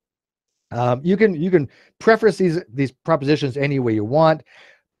 Okay. You can preface these propositions any way you want,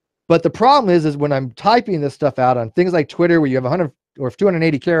 but the problem is when I'm typing this stuff out on things like Twitter, where you have 100 or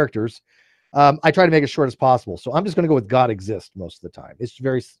 280 characters, I try to make it short as possible. So I'm just going to go with God exists most of the time. It's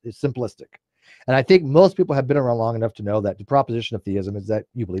simplistic, and I think most people have been around long enough to know that the proposition of theism is that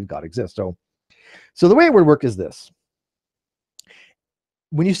you believe God exists. So the way it would work is this: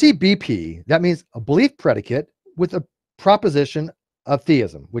 when you see BP, that means a belief predicate with a proposition of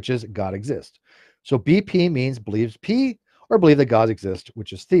theism, which is God exists. So BP means believes P, or believe that God exists,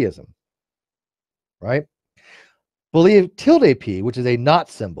 which is theism, right? Believe tilde P, which is a not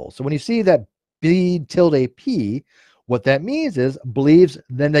symbol. So when you see that B tilde P, what that means is believes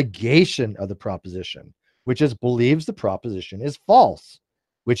the negation of the proposition, which is believes the proposition is false,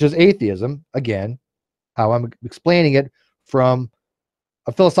 which is atheism. Again, how I'm explaining it from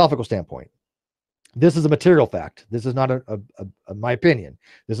a philosophical standpoint. This is a material fact. This is not my opinion.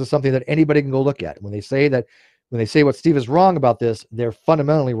 This is something that anybody can go look at. When they say what Steve is wrong about this, they're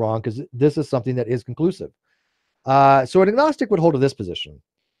fundamentally wrong, because this is something that is conclusive. So an agnostic would hold to this position: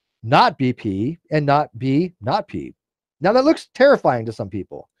 not BP and not B, not P. Now that looks terrifying to some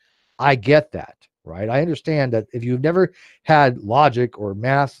people. I get that, right? I understand that if you've never had logic or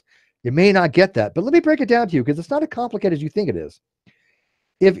math, you may not get that. But let me break it down to you, because it's not as complicated as you think it is.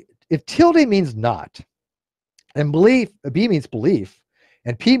 If tilde means not, and belief, B means belief,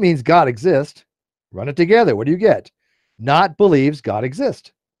 and P means God exists, run it together. What do you get? Not believes God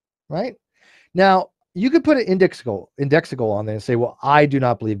exists, right? Now, you could put an indexical on there and say, well, I do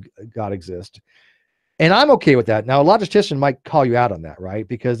not believe God exists. And I'm okay with that. Now, a logician might call you out on that, right?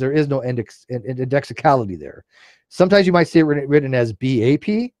 Because there is no indexicality there. Sometimes you might see it written as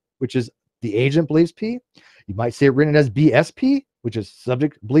BAP, which is the agent believes P. You might see it written as BSP, which is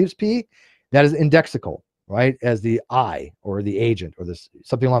subject believes P. That is indexical, right? As the I, or the agent, or this,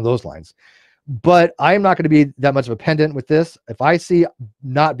 something along those lines. But I am not going to be that much of a pendant with this. If I see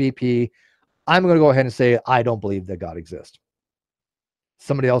not BP, I'm going to go ahead and say, I don't believe that God exists.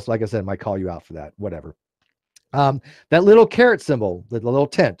 Somebody else, like I said, might call you out for that, whatever. That little caret symbol, the little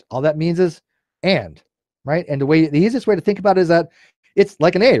tent, all that means is and, right? And the easiest way to think about it is that it's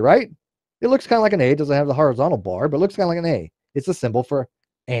like an A, right? It looks kind of like an A. It doesn't have the horizontal bar, but it looks kind of like an A. It's a symbol for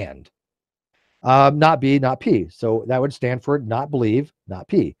and. Not B, not P. So that would stand for not believe, not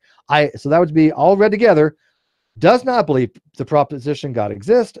P. So that would be all read together. Does not believe the proposition God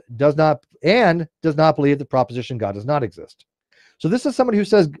exists, does not believe the proposition God does not exist. So this is somebody who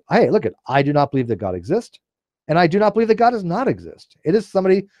says, hey, look, I do not believe that God exists, and I do not believe that God does not exist. It is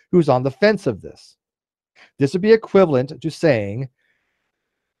somebody who's on the fence of this. This would be equivalent to saying,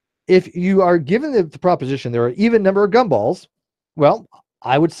 if you are given the proposition there are even number of gumballs, well,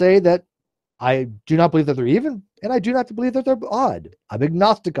 I would say that I do not believe that they're even, and I do not believe that they're odd. I'm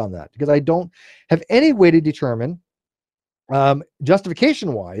agnostic on that, because I don't have any way to determine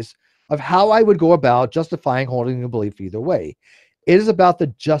justification-wise of how I would go about justifying holding a belief either way. It is about the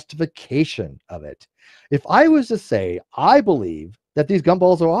justification of it. If I was to say, I believe that these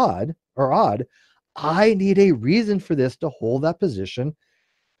gumballs are odd, I need a reason for this to hold that position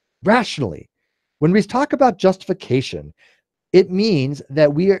rationally. When we talk about justification, it means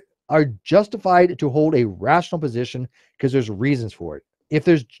that we are justified to hold a rational position because there's reasons for it. If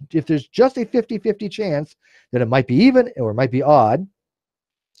there's just a 50-50 chance that it might be even or it might be odd,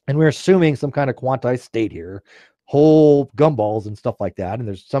 and we're assuming some kind of quantized state here, whole gumballs and stuff like that, and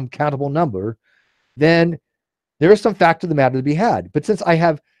there's some countable number, then there is some fact of the matter to be had. But since I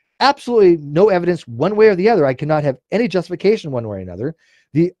have absolutely no evidence one way or the other, I cannot have any justification one way or another.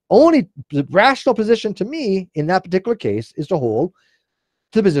 The rational position to me in that particular case is to hold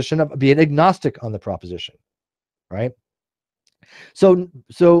to the position of being agnostic on the proposition, right? So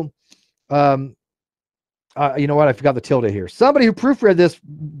you know what? I forgot the tilde here. Somebody who proofread this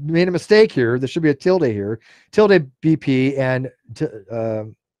made a mistake here. There should be a tilde here. Tilde BP and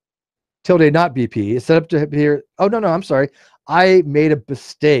tilde not BP. It's set up to here. Oh, no, I'm sorry. I made a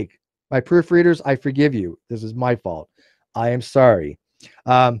mistake. My proofreaders, I forgive you. This is my fault. I am sorry.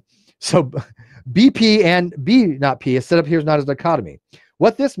 So BP and B not P is set up here as not as a dichotomy.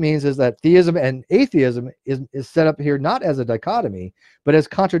 What this means is that theism and atheism is set up here not as a dichotomy, but as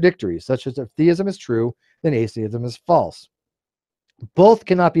contradictory, such as if theism is true, then atheism is false. Both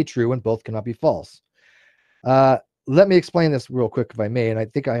cannot be true and both cannot be false. let me explain this real quick, if I may. And I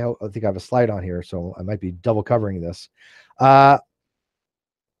think I have a slide on here, so I might be double covering this.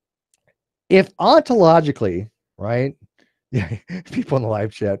 If ontologically, right? Yeah, people in the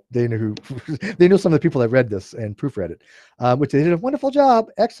live chat, they know they know some of the people that read this and proofread it, which they did a wonderful job.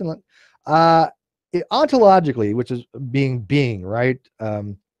 Excellent. Ontologically, which is being, right?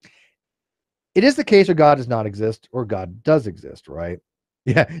 It is the case, or God does not exist, or God does exist, right?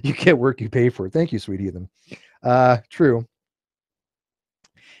 Yeah, you get work, you pay for it. Thank you, sweet heathen. True.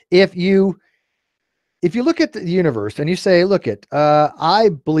 If you look at the universe and you say, look at, I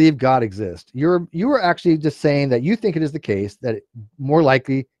believe God exists, you are actually just saying that you think it is the case that more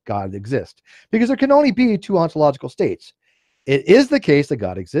likely God exists, because there can only be two ontological states. It is the case that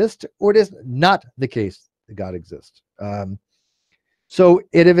God exists, or it is not the case that God exists. So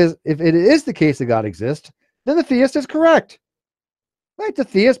if it is the case that God exists, then the theist is correct. Right? The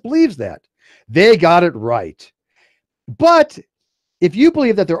theist believes that. They got it right. But if you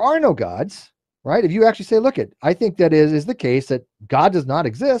believe that there are no gods, right? If you actually say, look, I think that is the case that God does not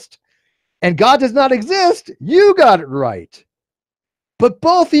exist, and God does not exist, you got it right. But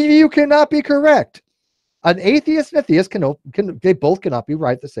both of you cannot be correct. An atheist and a theist they both cannot be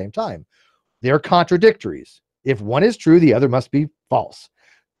right at the same time. They're contradictories. If one is true, the other must be false.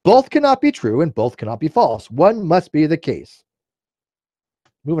 Both cannot be true and both cannot be false. One must be the case.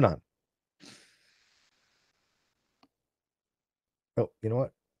 Moving on. Oh, you know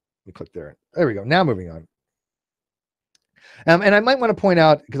what? Let me click there. There we go. Now moving on. And I might want to point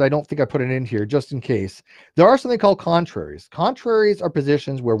out, because I don't think I put it in here, just in case, there are something called contraries. Contraries are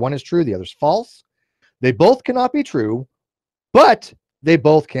positions where one is true, the other is false. They both cannot be true, but they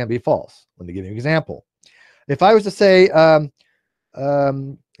both can be false. Let me give you an example. If I was to say,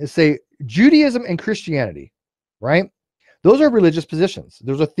 say Judaism and Christianity, right? Those are religious positions.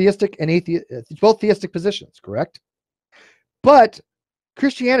 Those are theistic and atheist, both theistic positions, correct? But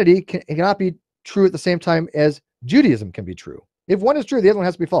Christianity cannot be true at the same time as Judaism can be true. If one is true, the other one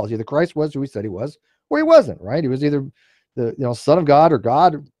has to be false. Either Christ was who he said he was, or he wasn't, right? He was either the Son of God or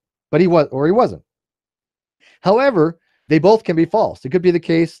God, but he was, or he wasn't. However, they both can be false. It could be the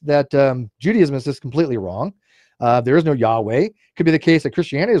case that Judaism is just completely wrong. There is no Yahweh. It could be the case that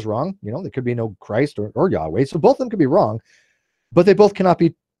Christianity is wrong. There could be no Christ or Yahweh. So both of them could be wrong, but they both cannot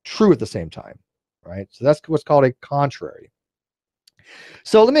be true at the same time, right? So that's what's called a contrary.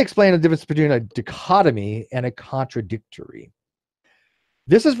 So let me explain the difference between a dichotomy and a contradictory.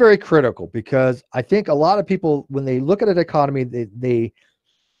 This is very critical, because I think a lot of people, when they look at a dichotomy, they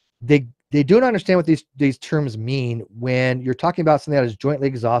don't understand what these terms mean when you're talking about something that is jointly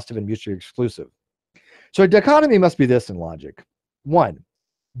exhaustive and mutually exclusive. So a dichotomy must be this in logic. One,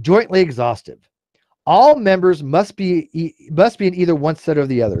 jointly exhaustive. All members must be in either one set or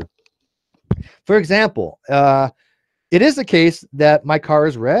the other. For example, it is the case that my car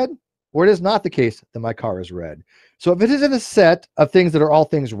is red, or it is not the case that my car is red. So if it is in a set of things that are all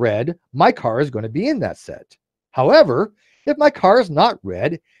things red, my car is going to be in that set. However, if my car is not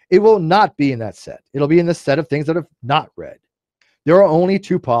red, it will not be in that set. It'll be in the set of things that are not red. There are only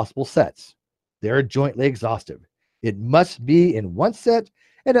two possible sets. They're jointly exhaustive. It must be in one set,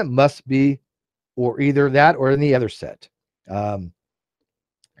 and it must be or either that or in the other set.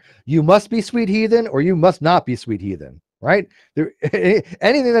 You must be sweet heathen, or you must not be sweet heathen, right?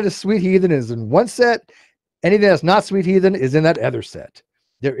 Anything that is sweet heathen is in one set. Anything that's not sweet heathen is in that other set.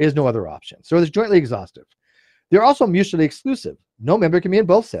 There is no other option. So it's jointly exhaustive. They're also mutually exclusive. No member can be in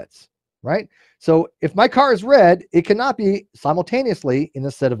both sets, right? So if my car is red, it cannot be simultaneously in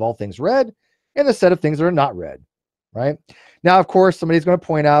the set of all things red and the set of things that are not red, right? Now, of course, somebody's going to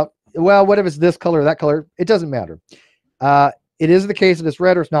point out, well, what if it's this color or that color? It doesn't matter. It is the case that it's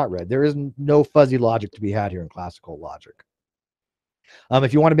red or it's not red. There is no fuzzy logic to be had here in classical logic.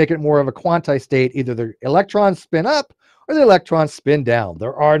 If you want to make it more of a quanti-state, either the electrons spin up or the electrons spin down.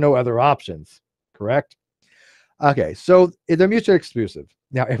 There are no other options, correct? Okay, so they're mutually exclusive.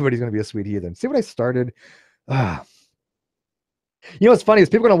 Now everybody's going to be a sweet heathen. See what I started? What's funny is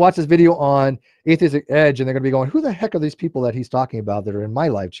people are going to watch this video on Atheistic Edge, and they're going to be going, who the heck are these people that he's talking about that are in my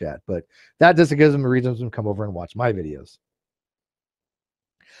live chat? But that just gives them a reason to come over and watch my videos.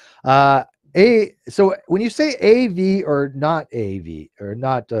 So when you say AV or not AV, or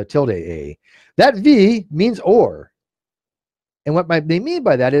not tilde A, that V means or. And what they mean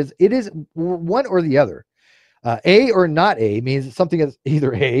by that is it is one or the other. A or not A means something is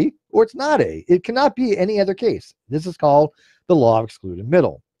either A or it's not A. It cannot be any other case. This is called the law of excluded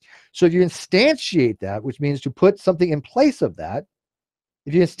middle. So if you instantiate that, which means to put something in place of that,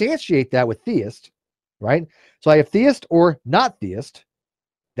 if you instantiate that with theist, right? So I have theist or not theist.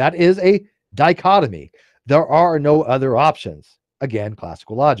 That is a dichotomy. There are no other options. Again,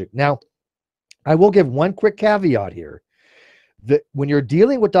 classical logic. Now, I will give one quick caveat here, that when you're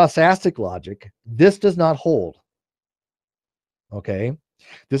dealing with dostastic logic, this does not hold. Okay?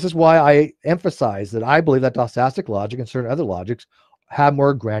 This is why I emphasize that I believe that dostastic logic and certain other logics have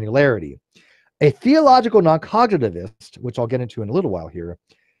more granularity. A theological non-cognitivist, which I'll get into in a little while here,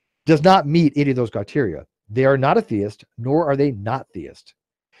 does not meet any of those criteria. They are not a theist, nor are they not theist.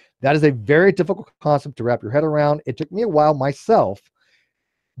 That is a very difficult concept to wrap your head around. It took me a while myself,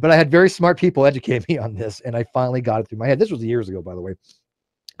 but I had very smart people educate me on this, and I finally got it through my head. This was years ago, by the way.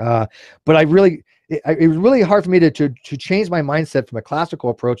 But it was really hard for me to change my mindset from a classical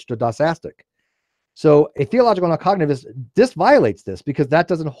approach to dostastic. So a theological non-cognitivist, this violates this because that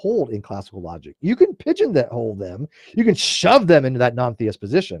doesn't hold in classical logic. You can pigeonhole them, you can shove them into that non-theist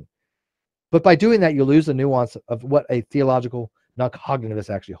position, but by doing that, you lose the nuance of what a theological non-cognitivist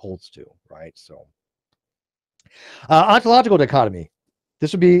actually holds to, right? So, ontological dichotomy.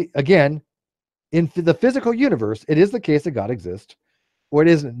 This would be, again, in the physical universe, it is the case that God exists, or it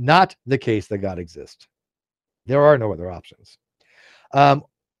is not the case that God exists. There are no other options.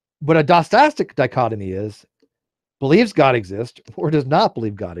 But a dostastic dichotomy is believes God exists or does not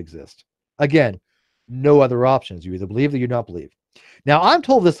believe God exists. Again, no other options. You either believe or you do not believe. Now, I'm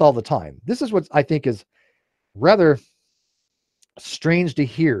told this all the time. This is what I think is rather strange to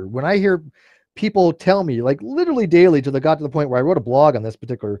hear. When I hear people tell me, like literally daily, till they got to the point where I wrote a blog on this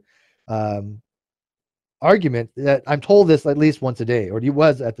particular argument, that I'm told this at least once a day, or he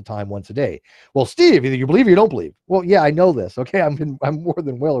was at the time once a day. Well, Steve, either you believe or you don't believe. Well, yeah, I know this. Okay, I'm more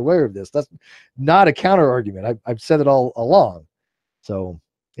than well aware of this. That's not a counter argument. I've said it all along. So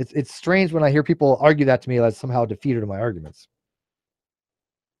it's strange when I hear people argue that to me, like somehow defeated in my arguments.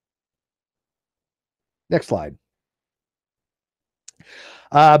 Next slide.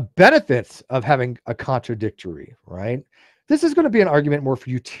 Benefits of having a contradictory, right? This is going to be an argument more for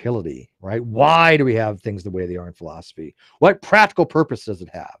utility, right? Why do we have things the way they are in philosophy? What practical purpose does it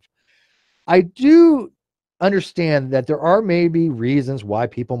have? I do understand that there are maybe reasons why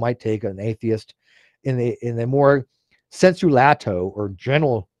people might take an atheist in the more sensu lato or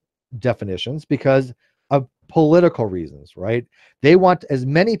general definitions because of political reasons, right? They want as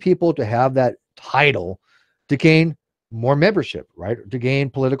many people to have that title to gain more membership, right? To gain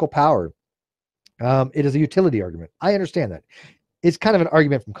political power. It is a utility argument. I understand that. It's kind of an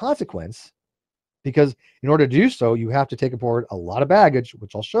argument from consequence because in order to do so, you have to take aboard a lot of baggage,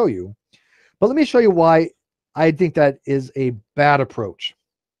 which I'll show you. But let me show you why I think that is a bad approach.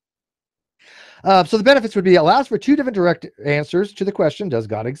 So the benefits would be allows for two different direct answers to the question, does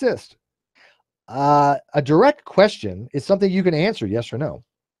God exist? A direct question is something you can answer yes or no.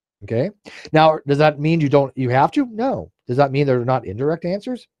 Okay. Now, does that mean you have to? No. Does that mean there are not indirect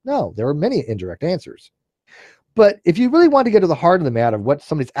answers? No, there are many indirect answers. But if you really want to get to the heart of the matter of what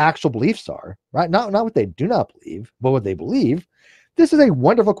somebody's actual beliefs are, right? Not what they do not believe, but what they believe, this is a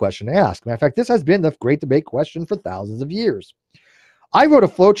wonderful question to ask. Matter of fact, this has been the great debate question for thousands of years. I wrote a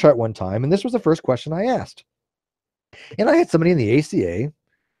flow chart one time, and this was the first question I asked. And I had somebody in the ACA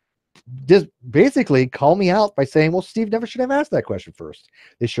just basically call me out by saying, well, Steve never should have asked that question first.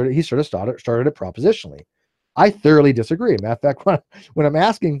 He should have started it propositionally. I thoroughly disagree. Matter of fact, when I'm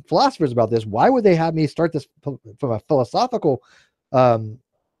asking philosophers about this, why would they have me start this from a philosophical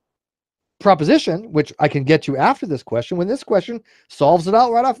proposition, which I can get to after this question, when this question solves it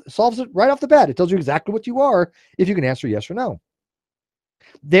right off the bat. It tells you exactly what you are if you can answer yes or no.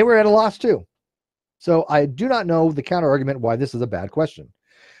 They were at a loss too. So I do not know the counter argument why this is a bad question.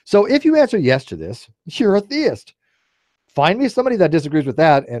 So if you answer yes to this, you're a theist. Find me somebody that disagrees with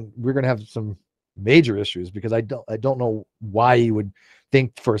that, and we're going to have some major issues because I don't know why you would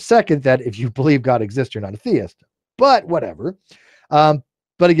think for a second that if you believe God exists, you're not a theist. But whatever.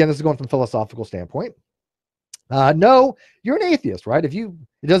 But again, this is going from a philosophical standpoint. No, you're an atheist, right?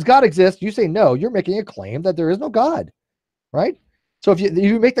 Does God exist? You say no, you're making a claim that there is no God, right? So if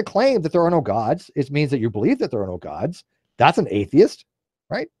you make the claim that there are no gods, it means that you believe that there are no gods. That's an atheist,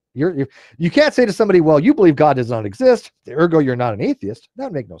 right? You can't say to somebody, well, you believe God does not exist, ergo you're not an atheist. That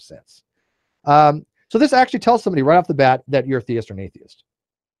would make no sense. So this actually tells somebody right off the bat that you're a theist or an atheist.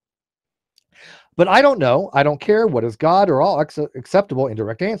 But I don't know. I don't care. What is God or all acceptable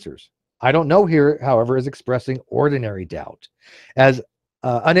indirect answers? I don't know here, however, is expressing ordinary doubt as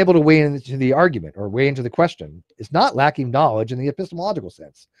unable to weigh into the argument or weigh into the question. It's not lacking knowledge in the epistemological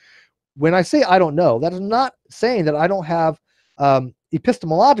sense. When I say I don't know, that is not saying that I don't have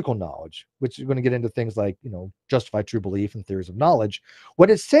epistemological knowledge, which is going to get into things like, justified true belief and theories of knowledge. What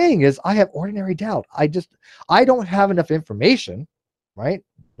it's saying is I have ordinary doubt. I don't have enough information, right?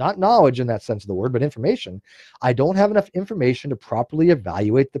 not knowledge in that sense of the word, but information. I don't have enough information to properly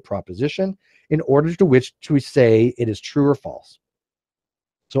evaluate the proposition in order to which to say it is true or false.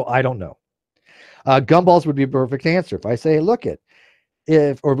 So I don't know. Gumballs would be a perfect answer. If I say, look it,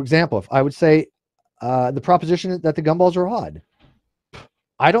 for example, if I would say the proposition that the gumballs are odd,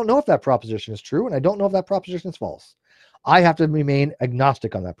 I don't know if that proposition is true, and I don't know if that proposition is false. I have to remain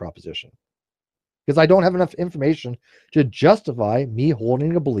agnostic on that proposition because I don't have enough information to justify me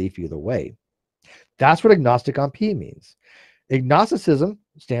holding a belief either way. That's what agnostic on P means. Agnosticism,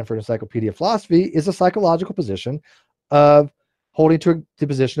 Stanford Encyclopedia of Philosophy, is a psychological position of holding to the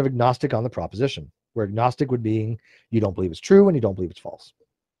position of agnostic on the proposition, where agnostic would be you don't believe it's true and you don't believe it's false.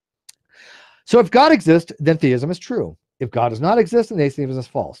 So if God exists, then theism is true. If God does not exist, then atheism is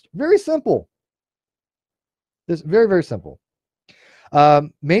false. Very simple. This very, very simple.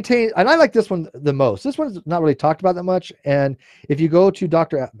 Maintain, and I like this one the most. This one's not really talked about that much. And if you go to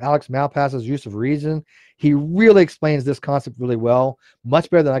Dr. Alex Malpass's Use of Reason, he really explains this concept really well, much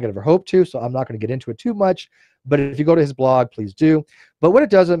better than I could ever hope to. So I'm not going to get into it too much. But if you go to his blog, please do. But what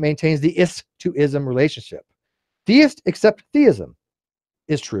it does, it maintains the ist to ism relationship. Theist accept theism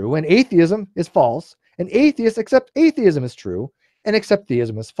is true, and atheism is false. And atheists accept atheism is true, and accept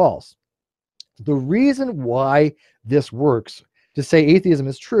theism is false. The reason why this works to say atheism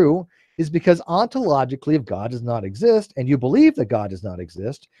is true is because ontologically, if God does not exist and you believe that God does not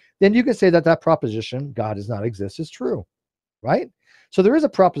exist, then you can say that that proposition, God does not exist, is true, right? So there is a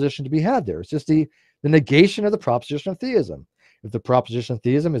proposition to be had there. It's just the negation of the proposition of theism. If the proposition of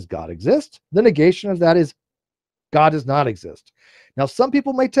theism is God exists, the negation of that is God does not exist. Now, some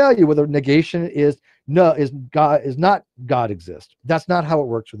people may tell you whether negation is not God exists. That's not how it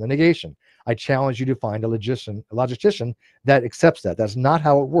works with the negation. I challenge you to find a logician that accepts that. That's not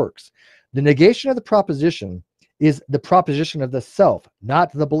how it works. The negation of the proposition is the proposition of the self,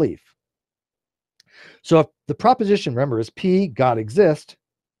 not the belief. So if the proposition, remember, is P, God exists,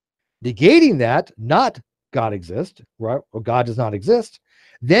 negating that, not God exists, right, or God does not exist,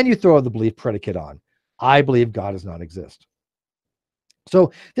 then you throw the belief predicate on. I believe God does not exist.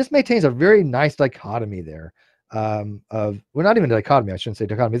 So this maintains a very nice dichotomy there well, not even a dichotomy, I shouldn't say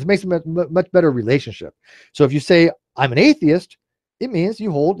dichotomy. It makes a much better relationship. So if you say, I'm an atheist, it means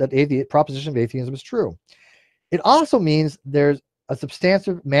you hold that the proposition of atheism is true. It also means there's a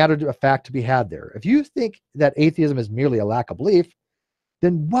substantive matter of fact to be had there. If you think that atheism is merely a lack of belief,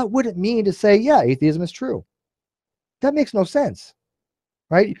 then what would it mean to say, yeah, atheism is true? That makes no sense,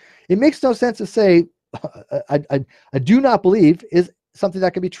 right? It makes no sense to say, I do not believe is something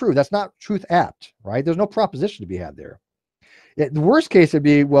that can be true. That's not truth apt, right? There's no proposition to be had there. The worst case would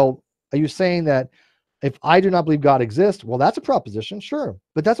be, well, are you saying that if I do not believe God exists, well, that's a proposition, sure.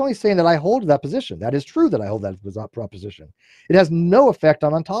 But that's only saying that I hold that position. That is true that I hold that proposition. It has no effect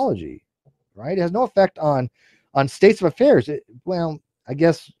on ontology, right? It has no effect on states of affairs. Well, I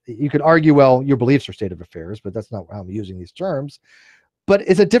guess you could argue, well, your beliefs are state of affairs, but that's not how I'm using these terms. But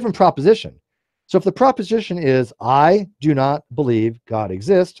it's a different proposition. So if the proposition is, I do not believe God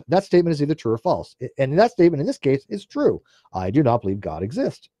exists, that statement is either true or false. And that statement in this case is true. I do not believe God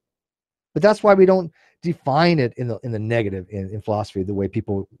exists. But that's why we don't define it in the negative in philosophy, the way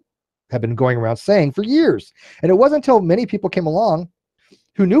people have been going around saying for years. And it wasn't until many people came along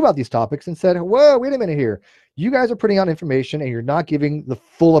who knew about these topics and said, whoa, wait a minute here. You guys are putting out information and you're not giving the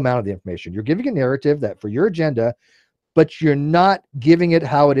full amount of the information. You're giving a narrative that for your agenda, but you're not giving it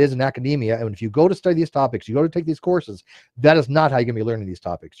how it is in academia. And if you go to study these topics, you go to take these courses, that is not how you're going to be learning these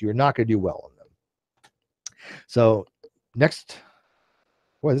topics. You're not going to do well on them. So next,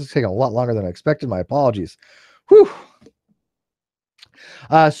 boy, this is taking a lot longer than I expected. My apologies. Whew.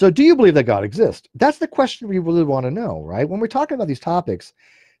 So do you believe that God exists? That's the question we really want to know, right? When we're talking about these topics,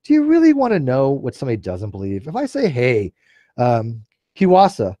 do you really want to know what somebody doesn't believe? If I say, hey,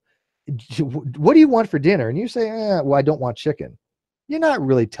 Kiwasa, what do you want for dinner? And you say, well, I don't want chicken. You're not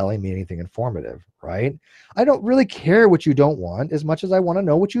really telling me anything informative, right? I don't really care what you don't want as much as I want to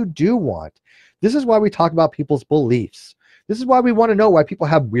know what you do want. This is why we talk about people's beliefs. This is why we want to know why people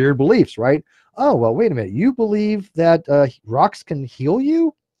have weird beliefs, right? Oh, well, wait a minute. You believe that rocks can heal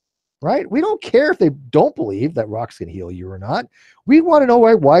you, right? We don't care if they don't believe that rocks can heal you or not. We want to know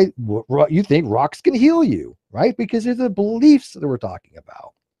why you think rocks can heal you, right? Because it's the beliefs that we're talking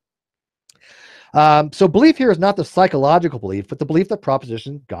about. So belief here is not the psychological belief, but the belief that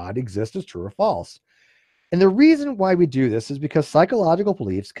proposition God exists is true or false. And the reason why we do this is because psychological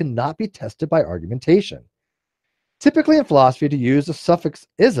beliefs cannot be tested by argumentation. Typically in philosophy, to use the suffix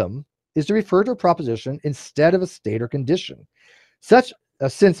ism is to refer to a proposition instead of a state or condition, since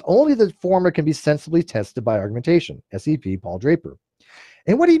only the former can be sensibly tested by argumentation. SEP, Paul Draper.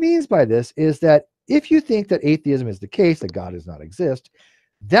 And what he means by this is that if you think that atheism is the case, that God does not exist,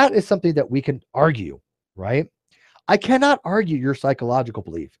 that is something that we can argue, right? I cannot argue your psychological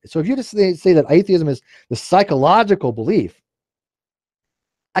belief. So if you just say that atheism is the psychological belief,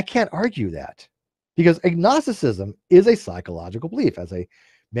 I can't argue that, because agnosticism is a psychological belief. As I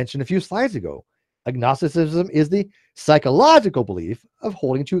mentioned a few slides ago, agnosticism is the psychological belief of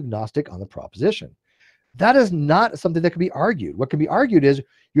holding to agnostic on the proposition. That is not something that can be argued. What can be argued is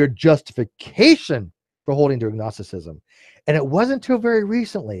your justification for holding to agnosticism. And it wasn't until very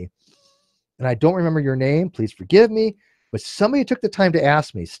recently, and I don't remember your name, please forgive me, but somebody took the time to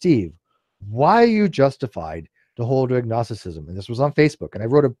ask me, Steve, why are you justified to hold to agnosticism? And this was on Facebook, and I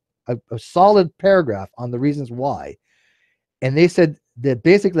wrote a solid paragraph on the reasons why. And they said that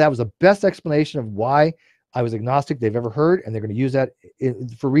basically that was the best explanation of why I was agnostic they've ever heard, and they're going to use that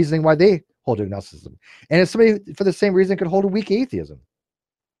for reasoning why they hold to agnosticism. And if somebody for the same reason could hold a weak atheism.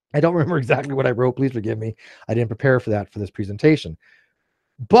 I don't remember exactly what I wrote. Please forgive me. I didn't prepare for that for this presentation.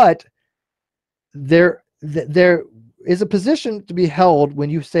 But there is a position to be held when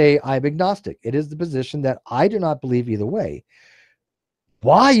you say I'm agnostic. It is the position that I do not believe either way.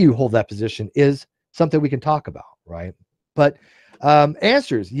 Why you hold that position is something we can talk about, right? But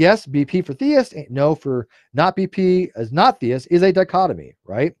answers, yes, BP for theist, no for not BP as not theist, is a dichotomy,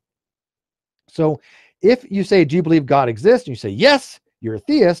 right? So if you say, do you believe God exists? And you say, yes, you're a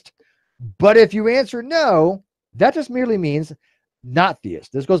theist. But if you answer no, that just merely means not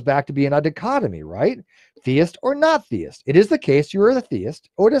theist. This goes back to being a dichotomy, right? Theist or not theist. It is the case you are a theist,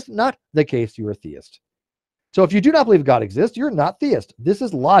 or it is not the case you are a theist. So if you do not believe God exists, you're not theist. This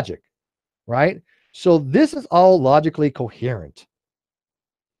is logic, right? So this is all logically coherent.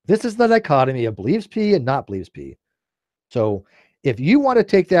 This is the dichotomy of believes P and not believes P. So if you want to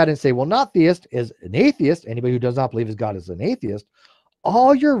take that and say, well, not theist is an atheist, anybody who does not believe his God is an atheist,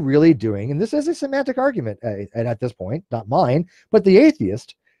 all you're really doing, and this is a semantic argument at this point, not mine, but the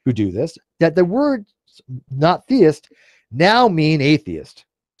atheist who do this, that the words not theist now mean atheist.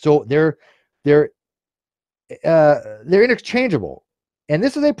 So they're interchangeable. And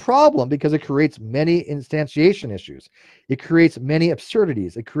this is a problem because it creates many instantiation issues. It creates many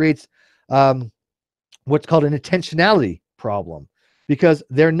absurdities. It creates what's called an intentionality problem, because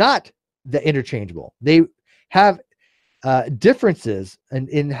they're not the interchangeable. They have differences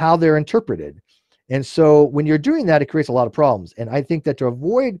in how they're interpreted. And so when you're doing that, it creates a lot of problems. And I think that to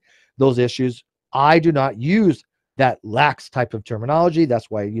avoid those issues, I do not use that lax type of terminology.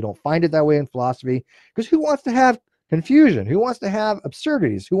 That's why you don't find it that way in philosophy, because who wants to have confusion? Who wants to have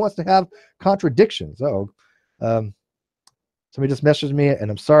absurdities? Who wants to have contradictions? Somebody just messaged me,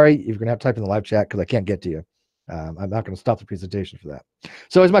 and I'm sorry, you're going to have to type in the live chat because I can't get to you. I'm not going to stop the presentation for that.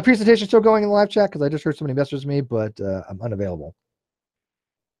 So is my presentation still going in the live chat? Because I just heard somebody message me, but I'm unavailable.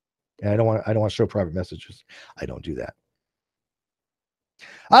 And I don't want to show private messages. I don't do that.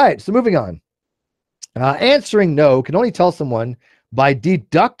 All right, so moving on. Answering no can only tell someone by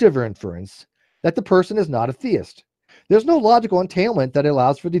deductive inference that the person is not a theist. There's no logical entailment that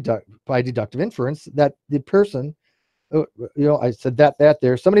allows for by deductive inference that the person, I said that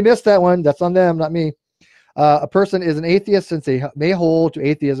there. Somebody missed that one. That's on them, not me. A person is an atheist since they may hold to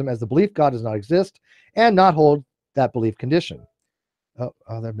atheism as the belief God does not exist and not hold that belief condition. Oh,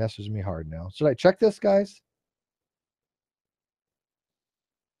 that messaged me hard now. Should I check this, guys?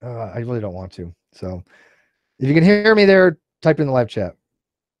 I really don't want to. So if you can hear me there, type in the live chat.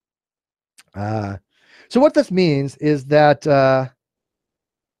 So what this means is that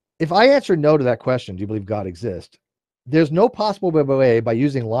if I answer no to that question, do you believe God exists? There's no possible way by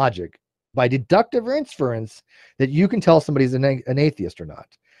using logic, by deductive inference, that you can tell somebody's an atheist or not.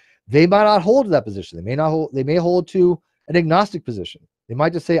 They might not hold to that position. They may hold to an agnostic position. They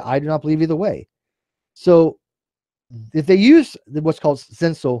might just say, I do not believe either way. So if they use what's called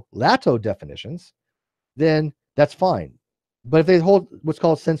sensu lato definitions, then that's fine. But if they hold what's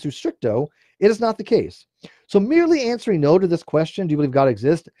called sensu stricto, it is not the case. So merely answering no to this question, do you believe God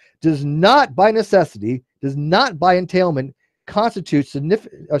exists, does not by necessity, does not by entailment constitute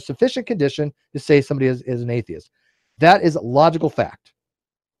a sufficient condition to say somebody is an atheist. That is logical fact.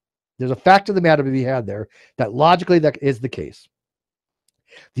 There's a fact of the matter to be had there that logically that is the case.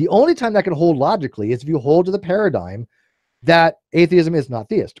 The only time that can hold logically is if you hold to the paradigm that atheism is not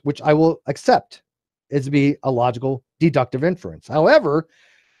theist, which I will accept as to be a logical deductive inference. However,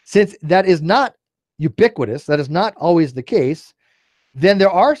 since that is not ubiquitous, that is not always the case, then there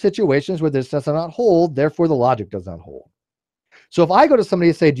are situations where this does not hold, therefore the logic does not hold. So if I go to somebody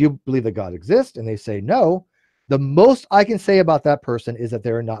and say, do you believe that God exists? And they say no, the most I can say about that person is that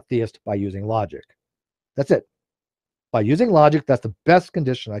they're not theist by using logic. That's it. By using logic, that's the best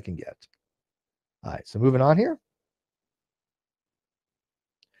condition I can get. All right, so moving on here.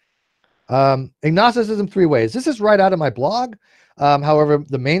 Agnosticism 3 ways. This is right out of my blog. However,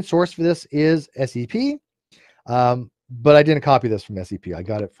 the main source for this is SEP, but I didn't copy this from SEP. I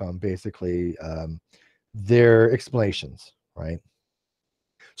got it from basically their explanations, right?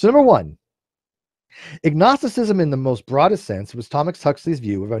 So number 1, agnosticism in the most broadest sense was Thomas Huxley's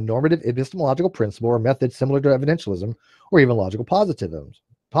view of a normative epistemological principle or method similar to evidentialism or even logical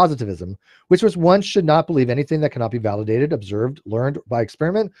positivism, which was one should not believe anything that cannot be validated, observed, learned by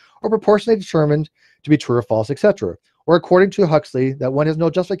experiment, or proportionally determined to be true or false, etc. Or according to Huxley, that one has no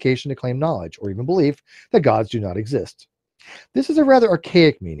justification to claim knowledge or even belief that gods do not exist. This is a rather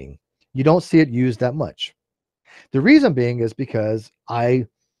archaic meaning. You don't see it used that much. The reason being is because I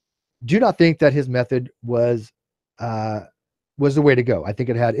do not think that his method was the way to go. I think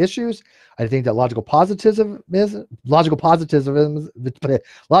it had issues. I think that logical positivism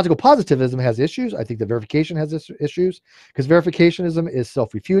has issues. I think that verification has issues because verificationism is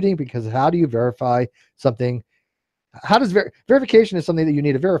self-refuting, because how do you verify something? How does verification is something that you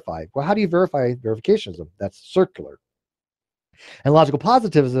need to verify? Well, how do you verify verificationism? That's circular. And logical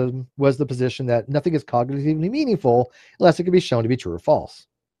positivism was the position that nothing is cognitively meaningful unless it can be shown to be true or false.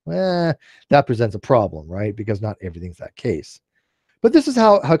 That presents a problem, right? Because not everything's that case. But this is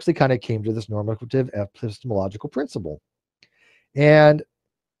how Huxley kind of came to this normative epistemological principle. And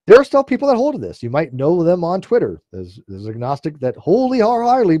there are still people that hold to this. You might know them on Twitter. There's an agnostic that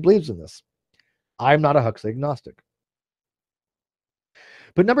wholeheartedly believes in this. I'm not a Huxley agnostic.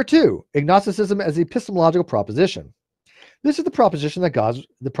 But number 2, agnosticism as the epistemological proposition. This is the proposition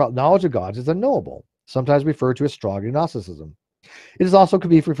that knowledge of gods is unknowable, sometimes referred to as strong agnosticism. It is also could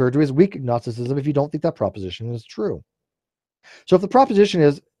be referred to as weak agnosticism if you don't think that proposition is true. So if the proposition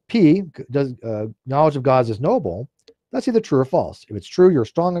is knowledge of gods is knowable, that's either true or false. If it's true, you're a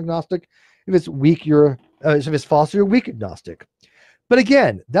strong agnostic. If it's weak, if it's false, you're a weak agnostic. But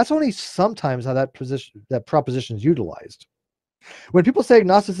again, that's only sometimes how that proposition is utilized. When people say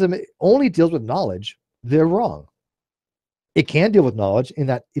agnosticism only deals with knowledge, they're wrong. It can deal with knowledge in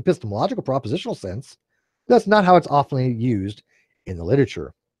that epistemological propositional sense. That's not how it's often used in the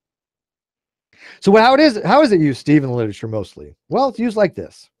literature. So how is it used, Steve, in the literature mostly? Well, it's used like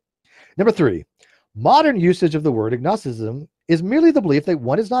this. Number 3, modern usage of the word agnosticism is merely the belief that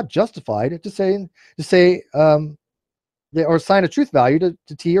one is not justified to say or assign a truth value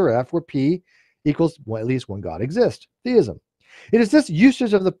to T or F where P equals at least one God exists. Theism. It is this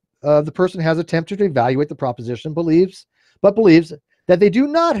usage of the person has attempted to evaluate the proposition, believes that they do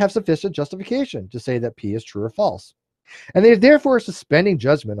not have sufficient justification to say that P is true or false, and they are therefore suspending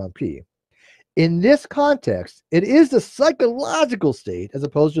judgment on P. In this context, it is the psychological state, as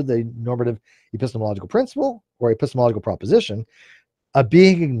opposed to the normative epistemological principle or epistemological proposition, of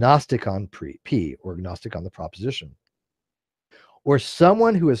being agnostic on P, or agnostic on the proposition, or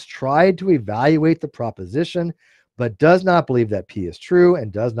someone who has tried to evaluate the proposition but does not believe that P is true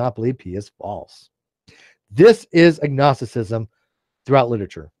and does not believe P is false. This is agnosticism throughout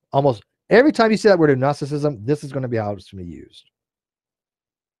literature. Almost every time you see that word agnosticism, this is going to be how it's going to be used.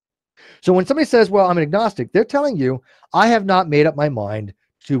 So when somebody says, well, I'm an agnostic, they're telling you, I have not made up my mind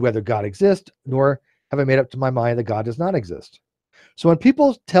to whether God exists, nor have I made up to my mind that God does not exist. So when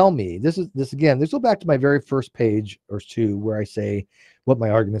people tell me, this go back to my very first page or 2 where I say what my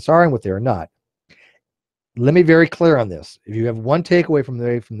arguments are and what they are not. Let me be very clear on this. If you have one takeaway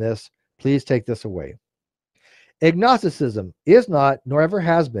from this, please take this away. Agnosticism is not, nor ever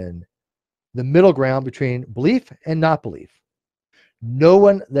has been, the middle ground between belief and not belief. No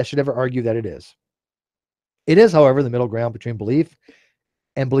one that should ever argue that it is. It is, however, the middle ground between belief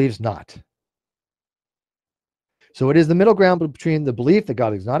and believes not. So it is the middle ground between the belief that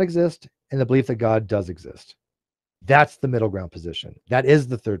God does not exist and the belief that God does exist. That's the middle ground position. That is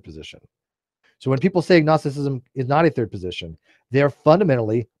the third position. So when people say agnosticism is not a third position, they're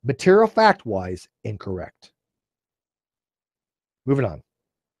fundamentally, material fact-wise, incorrect. Moving on.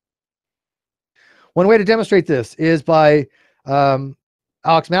 One way to demonstrate this is by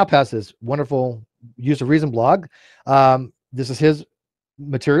Alex Malpass's wonderful Use of Reason blog. This is his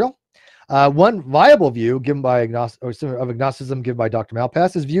material. One viable view given by agnosticism given by Dr.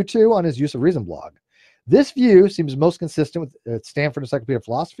 Malpass is view 2 on his Use of Reason blog. This view seems most consistent with Stanford Encyclopedia of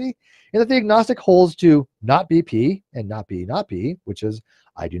Philosophy in that the agnostic holds to not be P and not P, which is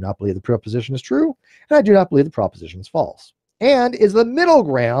I do not believe the proposition is true and I do not believe the proposition is false, and is the middle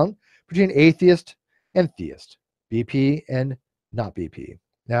ground between atheist and theist, BP and not BP.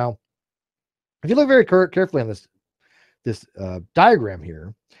 Now, if you look very carefully on this diagram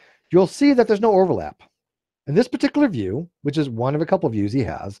here, you'll see that there's no overlap. In this particular view, which is one of a couple of views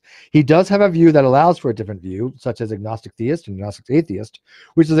he does have a view that allows for a different view, such as agnostic theist and agnostic atheist,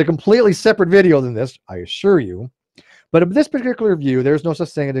 which is a completely separate video than this, I assure you. But in this particular view, there's no such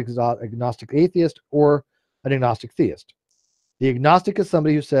thing as an agnostic atheist or an agnostic theist. The agnostic is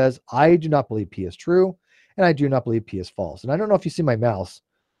somebody who says, I do not believe P is true, and I do not believe P is false. And I don't know if you see my mouse,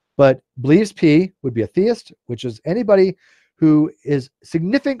 but believes P would be a theist, which is anybody who is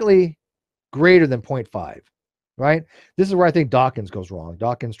significantly greater than 0.5, right? This is where I think Dawkins goes wrong.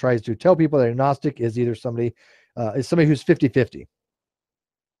 Dawkins tries to tell people that agnostic is either somebody who's 50-50.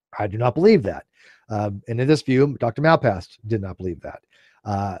 I do not believe that. And in this view, Dr. Malpass did not believe that.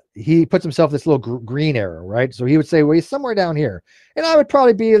 He puts himself in this little green arrow, right? So he would say, well, he's somewhere down here. And I would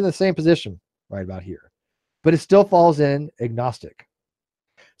probably be in the same position right about here. But it still falls in agnostic.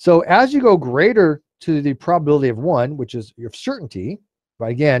 So as you go greater to the probability of 1, which is your certainty,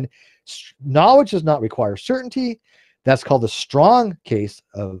 right? Again, knowledge does not require certainty. That's called the strong case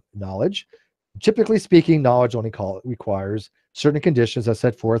of knowledge. Typically speaking, knowledge only requires certain conditions as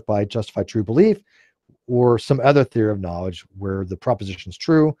set forth by justified true belief or some other theory of knowledge where the proposition is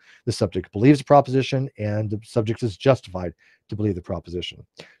true, the subject believes the proposition, and the subject is justified to believe the proposition.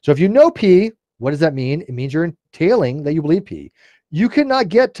 So if you know P, what does that mean? It means you're entailing that you believe P. You cannot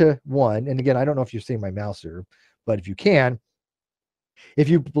get to 1, and again, I don't know if you're seeing my mouse here, but if you can, if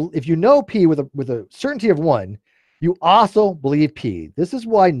you know P with a certainty of 1, you also believe P. This is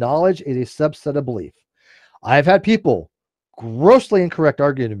why knowledge is a subset of belief. I've had people grossly incorrect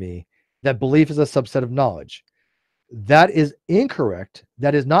argue to me that belief is a subset of knowledge. That is incorrect.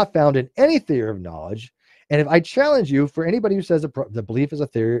 That is not found in any theory of knowledge. And if I challenge you, for anybody who says the belief is a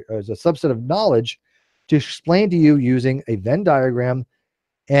theory or is a subset of knowledge, to explain to you using a Venn diagram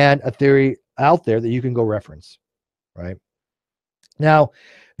and a theory out there that you can go reference, right? Now,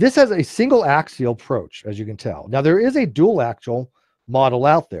 this has a single axial approach, as you can tell. Now, there is a dual axial model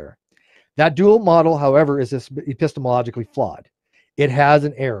out there. That dual model, however, is epistemologically flawed. It has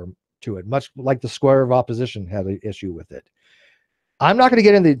an error to it, much like the square of opposition had an issue with it. I'm not going to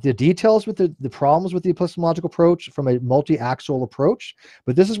get into the details with the problems with the epistemological approach from a multi-axial approach,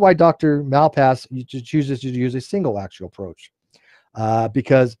 but this is why Dr. Malpass chooses to use a single axial approach.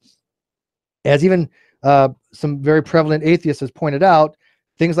 Because as even some very prevalent atheists has pointed out,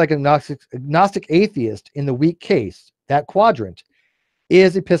 things like agnostic atheist in the weak case, that quadrant,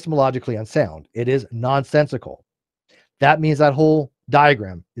 is epistemologically unsound. It is nonsensical. That means that whole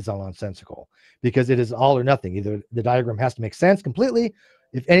diagram is all nonsensical because it is all or nothing. Either the diagram has to make sense completely.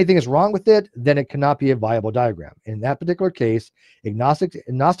 If anything is wrong with it, then it cannot be a viable diagram. In that particular case,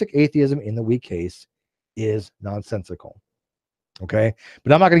 agnostic atheism in the weak case is nonsensical. Okay,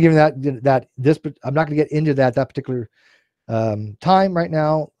 but I'm not going to give I'm not going to get into that particular time right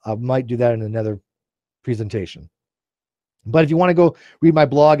now. I might do that in another presentation. But if you want to go read my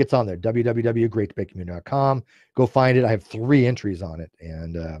blog, it's on there, www.greatdebatecommunity.com. Go find it. I have 3 entries on it,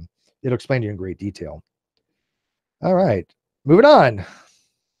 and it'll explain to you in great detail. All right, moving on.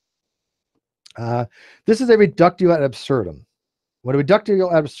 This is a reductio ad absurdum. What a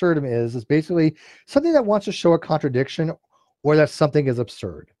reductio ad absurdum is basically something that wants to show a contradiction or that something is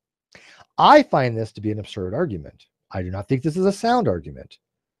absurd. I find this to be an absurd argument. I do not think this is a sound argument.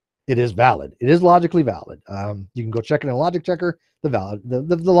 It is valid. It is logically valid. You can go check it in a logic checker.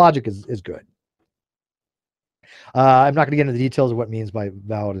 The logic is good. I'm not going to get into the details of what it means by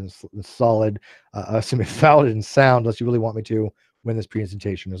valid and solid, valid and sound, unless you really want me to when this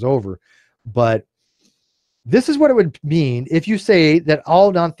presentation is over. But this is what it would mean if you say that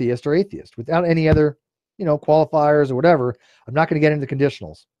all non-theists are atheists without any other, qualifiers or whatever. I'm not going to get into the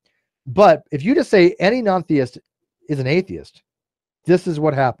conditionals. But if you just say any non-theist is an atheist, this is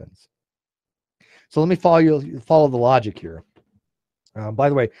what happens. So let me follow the logic here. By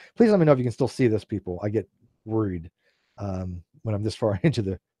the way, please let me know if you can still see this, people. I get worried when I'm this far into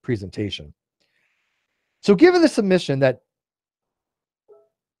the presentation. So given the submission that,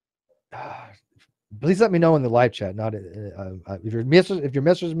 please let me know in the live chat. Not if you're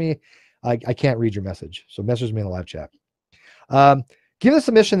messaging me, I can't read your message. So message me in the live chat. Given the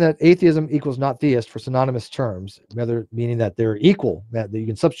submission that atheism equals not theist for synonymous terms, meaning that they're equal, that you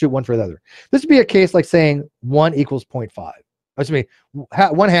can substitute one for the other. This would be a case like saying 1 equals 0.5. Excuse me,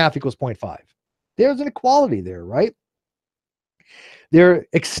 1/2 equals 0.5. There's an equality there, right? They're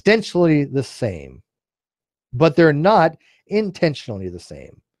extensionally the same, but they're not intentionally the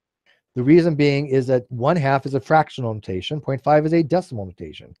same. The reason being is that 1/2 is a fractional notation, 0.5 is a decimal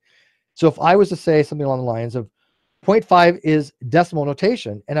notation. So if I was to say something along the lines of 0.5 is decimal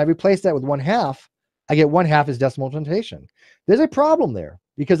notation, and I replace that with 1/2, I get 1/2 is decimal notation. There's a problem there.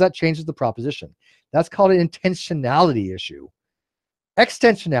 because that changes the proposition. That's called an intentionality issue.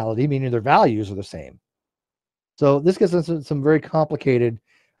 Extensionality, meaning their values are the same. So this gets into some very complicated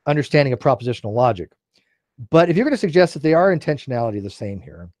understanding of propositional logic. But if you're going to suggest that they are intentionality the same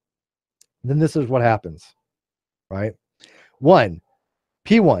here, then this is what happens, right? One,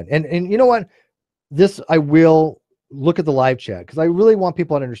 P1. And you know what? This, I will look at the live chat because I really want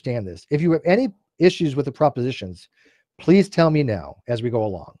people to understand this. If you have any issues with the propositions, please tell me now as we go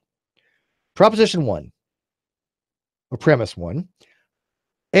along. Proposition 1, or premise 1,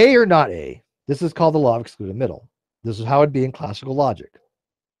 A or not A. This is called the law of excluded middle. This is how it'd be in classical logic.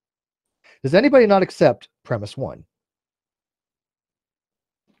 Does anybody not accept premise 1?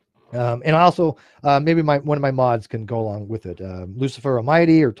 And also, maybe one of my mods can go along with it. Lucifer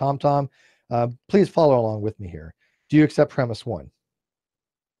Almighty or TomTom, please follow along with me here. Do you accept premise 1?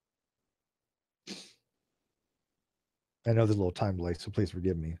 I know there's a little time delay, so please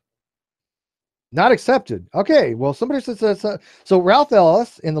forgive me. Not accepted. Okay, well, somebody says, so Ralph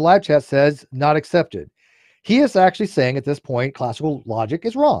Ellis in the live chat says not accepted. He is actually saying at this point, classical logic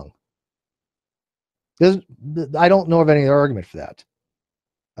is wrong. I don't know of any argument for that.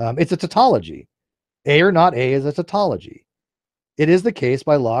 It's a tautology. A or not A is a tautology. It is the case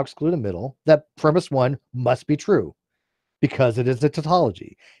by law of excluded middle that premise 1 must be true because it is a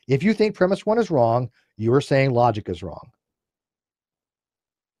tautology. If you think premise 1 is wrong, you are saying logic is wrong.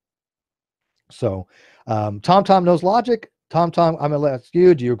 So TomTom knows logic. TomTom, I'm going to ask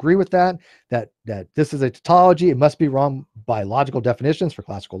you, do you agree with that? That this is a tautology. It must be wrong by logical definitions for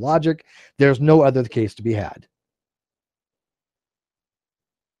classical logic. There's no other case to be had.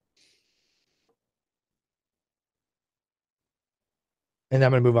 And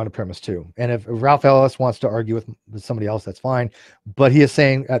I'm going to move on to premise 2. And if Ralph Ellis wants to argue with somebody else, that's fine. But he is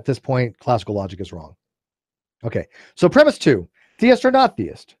saying at this point, classical logic is wrong. Okay, so premise 2, theist or not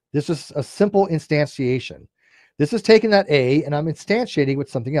theist. This is a simple instantiation. This is taking that A and I'm instantiating with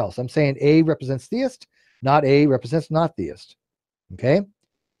something else. I'm saying A represents theist, not A represents not theist. Okay,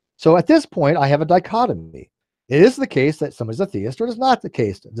 so at this point, I have a dichotomy. It is the case that someone is a theist, or it is not the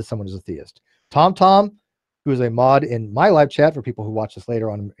case that someone is a theist. TomTom, who is a mod in my live chat for people who watch this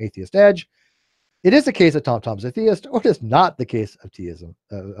later on Atheist Edge, it is the case that TomTom is a theist, or it is not the case of theism.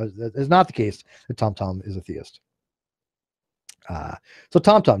 It is not the case that TomTom is a theist. So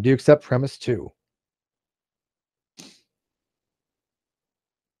TomTom, do you accept premise 2?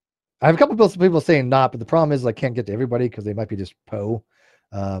 I have a couple of people saying not, but the problem is I can't get to everybody because they might be just Poe.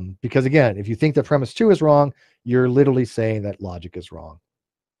 Because again, if you think that premise 2 is wrong, you're literally saying that logic is wrong.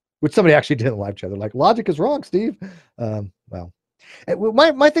 Which somebody actually did in the live chat. They're like, logic is wrong, Steve. Well,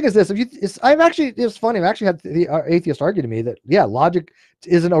 my thing is this. It's funny. I've actually had the atheist argue to me that, yeah, logic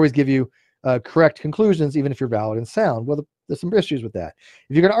isn't always give you correct conclusions, even if you're valid and sound. Well, there's some issues with that.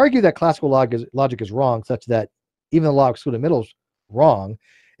 If you're going to argue that classical logic is wrong, such that even the law of excluded middle is wrong,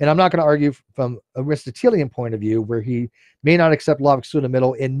 and I'm not going to argue from a Aristotelian point of view, where he may not accept law of excluded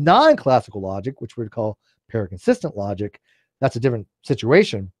middle in non-classical logic, which we'd call paraconsistent logic. That's a different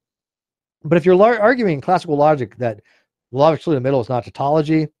situation. But if you're arguing in classical logic that the law of excluded middle is not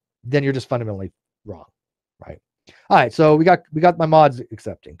tautology, then you're just fundamentally wrong, right? All right, so we got my mods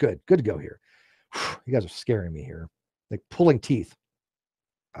accepting. Good to go here. Whew, you guys are scaring me here, like pulling teeth.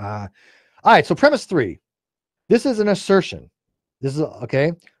 All right, so premise 3. This is an assertion. This is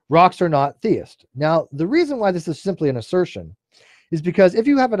okay. Rocks are not theist. Now, the reason why this is simply an assertion is because if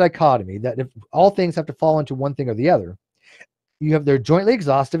you have a dichotomy that if all things have to fall into one thing or the other, they're jointly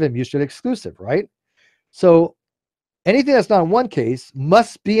exhaustive and mutually exclusive, right? So anything that's not in one case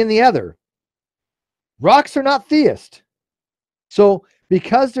must be in the other. Rocks are not theist. So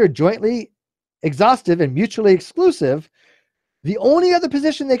because they're jointly exhaustive and mutually exclusive, the only other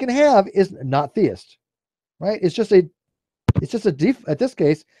position they can have is not theist, right? It's just a at this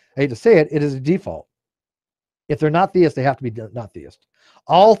case, I hate to say it, it is a default. If they're not theist, they have to be not theist.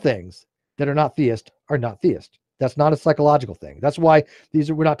 All things that are not theist are not theist. That's not a psychological thing. That's why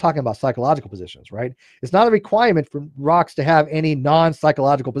we're not talking about psychological positions, right? It's not a requirement for rocks to have any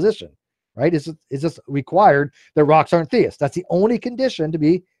non-psychological position, right? It's just required that rocks aren't theists. That's the only condition to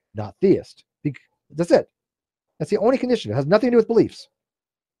be not theist. That's it. That's the only condition. It has nothing to do with beliefs,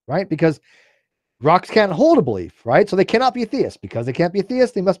 right? Because rocks can't hold a belief, right? So they cannot be a theist. Because they can't be a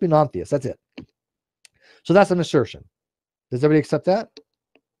theist, they must be non-theist. That's it. So that's an assertion. Does everybody accept that?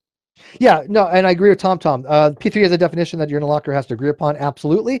 Yeah, no, and I agree with TomTom. P3 is a definition that your interlocutor has to agree upon,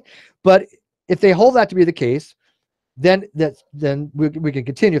 absolutely. But if they hold that to be the case, then we can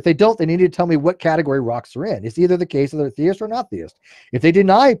continue. If they don't, they need to tell me what category rocks are in. It's either the case that they're theist or not theist. If they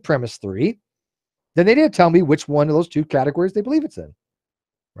deny premise 3, then they need to tell me which one of those two categories they believe it's in.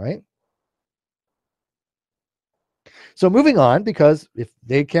 right? So moving on, because if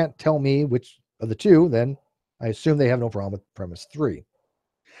they can't tell me which of the two, then I assume they have no problem with premise 3.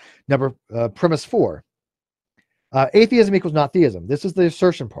 Premise 4. Atheism equals not theism. This is the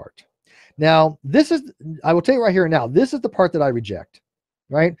assertion part. Now, I will tell you right here and now, this is the part that I reject,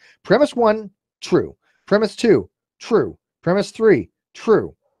 right? Premise 1, true. Premise 2, true. Premise 3,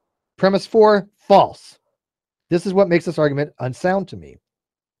 true. Premise 4, false. This is what makes this argument unsound to me.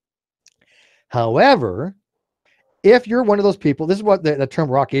 However, if you're one of those people, this is what the term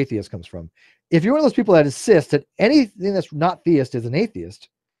rock atheist comes from. If you're one of those people that insists that anything that's not theist is an atheist,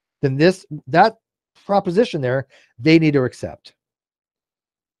 then that proposition there, they need to accept.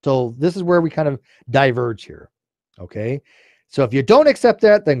 So this is where we kind of diverge here. Okay. So if you don't accept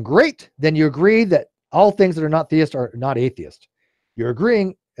that, then great. Then you agree that all things that are not theist are not atheist. You're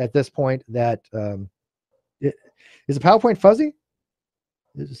agreeing at this point that is the PowerPoint fuzzy?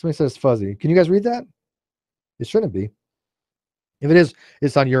 Somebody says fuzzy. Can you guys read that? It shouldn't be. If it is,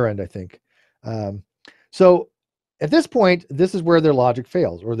 it's on your end, I think. So at this point, this is where their logic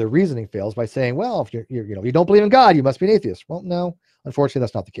fails, or their reasoning fails, by saying, well, if you don't believe in God, you must be an atheist. Well, no, unfortunately,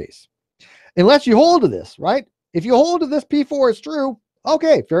 that's not the case. Unless you hold to this, right? If you hold to this P4 is true,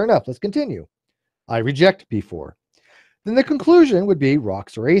 okay, fair enough. Let's continue. I reject P4. Then the conclusion would be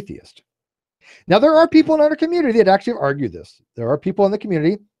rocks are atheist. Now, there are people in our community that actually argue this. There are people in the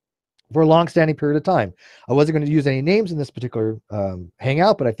community for a long-standing period of time. I wasn't going to use any names in this particular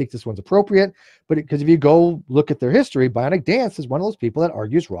hangout, but I think this one's appropriate. But because if you go look at their history, Bionic Dance is one of those people that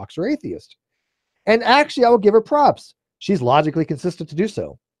argues rocks are atheist. And actually, I will give her props. She's logically consistent to do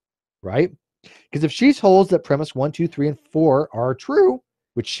so, right? Because if she holds that premise 1, 2, 3, and 4 are true,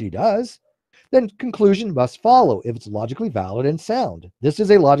 which she does, then conclusion must follow if it's logically valid and sound. This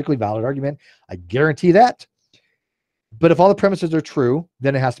is a logically valid argument. I guarantee that. But if all the premises are true,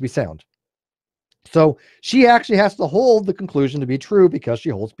 then it has to be sound. So she actually has to hold the conclusion to be true because she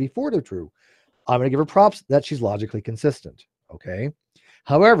holds P4 to true. I'm going to give her props that she's logically consistent. Okay.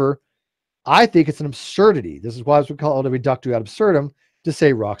 However, I think it's an absurdity. This is why we call it a reductio ad absurdum to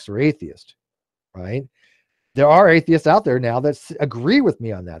say rocks are atheist, right? There are atheists out there now that agree with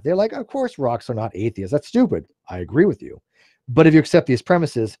me on that. They're like, of course, rocks are not atheists. That's stupid. I agree with you. But if you accept these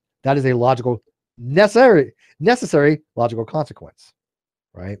premises, that is a logical, necessary logical consequence,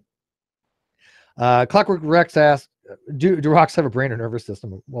 right? Clockwork Rex asks, do rocks have a brain or nervous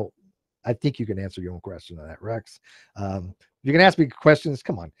system? Well, I think you can answer your own question on that, Rex. You can ask me questions.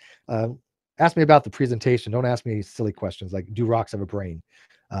 Come on. Ask me about the presentation. Don't ask me silly questions like, do rocks have a brain?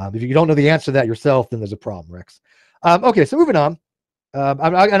 If you don't know the answer to that yourself, then there's a problem, Rex. Okay, so moving on.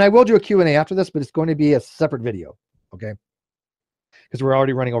 And I will do a Q&A after this, but it's going to be a separate video, okay? Because we're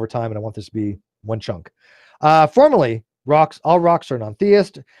already running over time, and I want this to be one chunk. Formally, all rocks are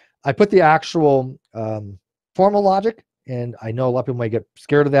non-theist. I put the actual formal logic, and I know a lot of people might get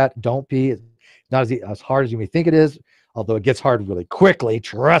scared of that. Don't be. It's not as hard as you may think it is, although it gets hard really quickly,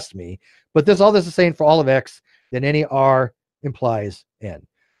 trust me. But all this is saying for all of X, then any R implies N.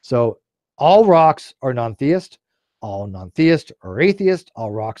 So all rocks are non-theist, all non-theist are atheist,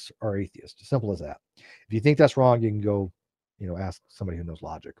 all rocks are atheist. Simple as that. If you think that's wrong, you can go, ask somebody who knows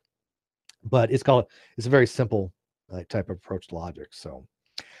logic. But it's a very simple type of approach to logic. So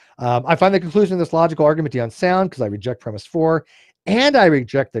I find the conclusion of this logical argument to be unsound because I reject premise 4 and I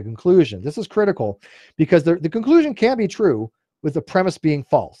reject the conclusion. This is critical because the conclusion can be true with the premise being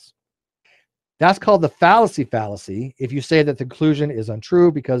false. That's called the fallacy if you say that the conclusion is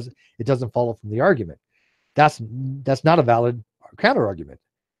untrue because it doesn't follow from the argument. That's not a valid counter argument.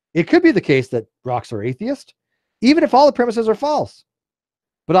 It could be the case that rocks are atheist, even if all the premises are false.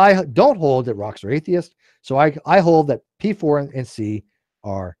 But I don't hold that rocks are atheist, so I hold that P4 and C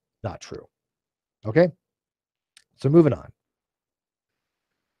are not true. Okay? So moving on.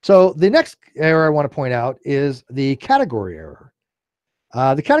 So the next error I want to point out is the category error.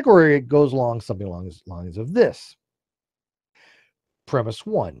 The category goes along something along the lines of this. Premise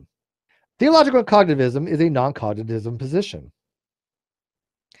 1. Theological cognitivism is a non-cognitivism position.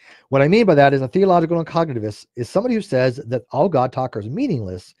 What I mean by that is a theological cognitivist is somebody who says that all God talk is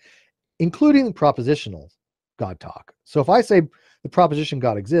meaningless, including propositional God talk. So if I say the proposition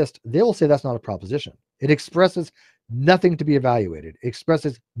God exists, they will say that's not a proposition. It expresses nothing to be evaluated. It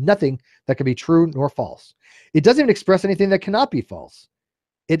expresses nothing that can be true nor false. It doesn't even express anything that cannot be false.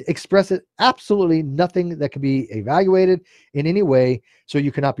 It expresses absolutely nothing that can be evaluated in any way. So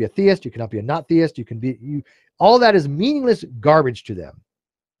you cannot be a theist. You cannot be a not theist. All that is meaningless garbage to them,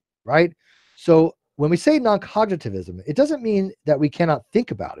 right? So when we say non-cognitivism, it doesn't mean that we cannot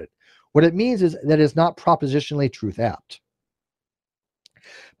think about it. What it means is that it's not propositionally truth apt.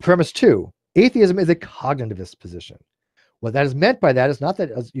 Premise 2, atheism is a cognitivist position. What that is meant by that is not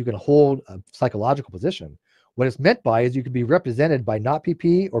that you can hold a psychological position. What it's meant by is you can be represented by not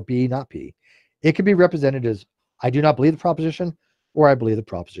PP or B not P. It can be represented as I do not believe the proposition, or I believe the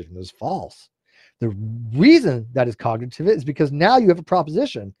proposition is false. The reason that is cognitive is because now you have a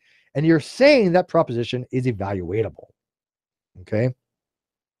proposition and you're saying that proposition is evaluatable. Okay.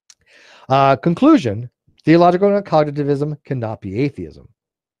 Conclusion, theological cognitivism cannot be atheism.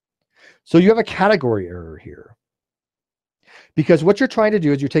 So you have a category error here. Because what you're trying to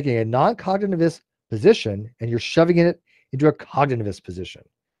do is you're taking a non-cognitivist position and you're shoving it into a cognitivist position.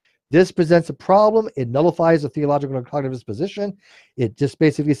 This presents a problem. It nullifies the theological and cognitivist position. It just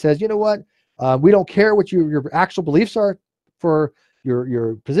basically says, you know what? We don't care what your actual beliefs are for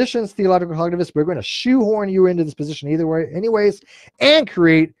your positions, theological cognitivists. We're going to shoehorn you into this position either way, anyways, and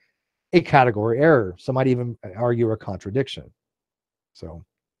create a category error. Some might even argue a contradiction. So,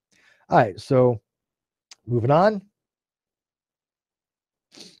 all right. So, moving on.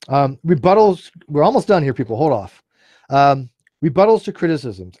 Rebuttals. We're almost done here, people. Hold off. Rebuttals to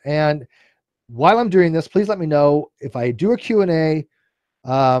criticisms. And while I'm doing this, please let me know if I do a Q&A.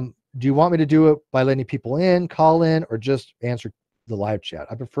 Do you want me to do it by letting people in, call in, or just answer the live chat?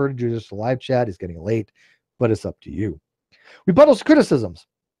 I prefer to do just the live chat. It's getting late, but it's up to you. Rebuttals to criticisms.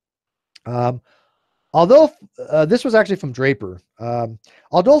 Although this was actually from Draper.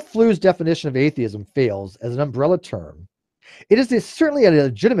 Although Flu's definition of atheism fails as an umbrella term, it is certainly a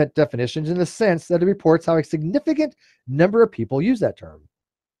legitimate definition in the sense that it reports how a significant number of people use that term.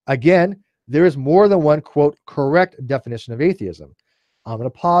 Again, there is more than one, quote, correct definition of atheism. I'm going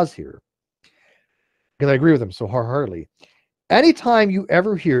to pause here because I agree with him so wholeheartedly. Anytime you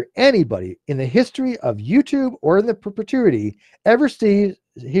ever hear anybody in the history of YouTube or in the perpetuity ever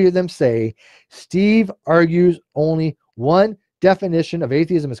hear them say, Steve argues only one definition of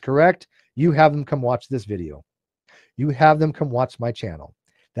atheism is correct, you have them come watch this video. You have them come watch my channel.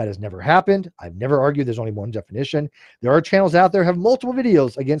 That has never happened. I've never argued there's only one definition. There are channels out there have multiple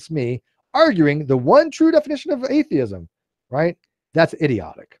videos against me arguing the one true definition of atheism, right? That's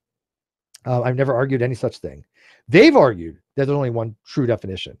idiotic. I've never argued any such thing. They've argued that there's only one true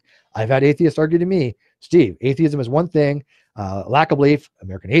definition. I've had atheists argue to me, Steve, atheism is one thing, lack of belief.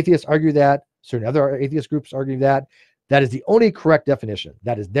 American atheists argue that. Certain other atheist groups argue that. That is the only correct definition.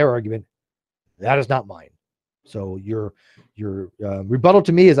 That is their argument. That is not mine. So your rebuttal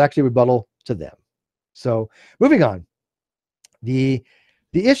to me is actually a rebuttal to them. So moving on, the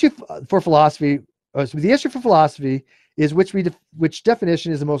issue for philosophy. So the issue for philosophy is which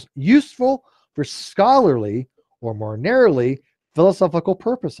definition is the most useful for scholarly or more narrowly philosophical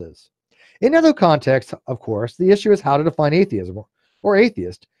purposes. In other contexts, of course, the issue is how to define atheism or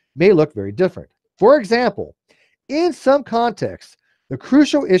atheist may look very different. For example, in some contexts, the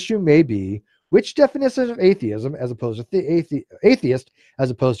crucial issue may be which definition of atheism as opposed to atheist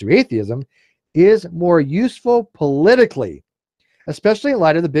as opposed to atheism is more useful politically, especially in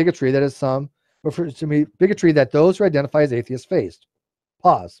light of the bigotry that is bigotry that those who identify as atheists faced.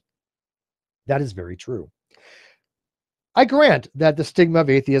 Pause. That is very true. I grant that the stigma of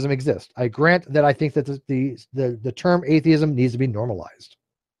atheism exists. I grant that I think that the term atheism needs to be normalized,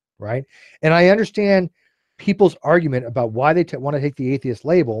 right? And I understand people's argument about why they want to take the atheist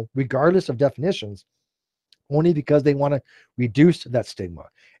label, regardless of definitions, only because they want to reduce that stigma.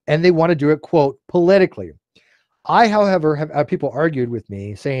 And they want to do it, quote, politically. I, however, have people argued with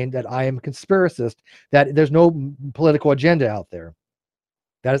me saying that I am a conspiracist, that there's no political agenda out there.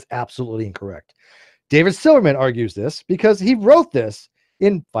 That is absolutely incorrect. David Silverman argues this because he wrote this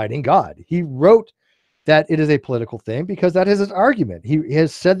in Fighting God. He wrote that it is a political thing because that is his argument. He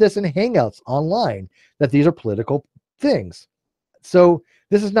has said this in Hangouts online, that these are political things. So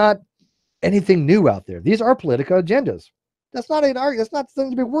this is not anything new out there. These are political agendas. That's not an argument. That's not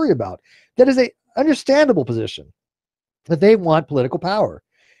something to be worried about. That is a understandable position that they want political power.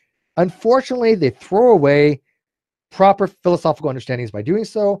 Unfortunately, they throw away proper philosophical understandings by doing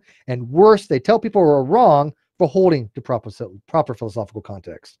so, and worse, they tell people are wrong for holding to proper philosophical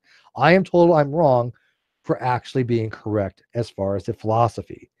context. I am told I'm wrong for actually being correct as far as the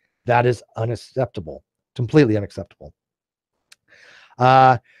philosophy. That is unacceptable, completely unacceptable.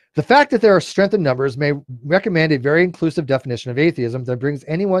 The fact that there are strength in numbers may recommend a very inclusive definition of atheism that brings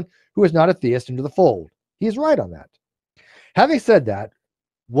anyone who is not a theist into the fold. He is right on that. Having said that,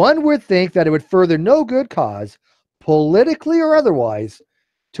 one would think that it would further no good cause, politically or otherwise,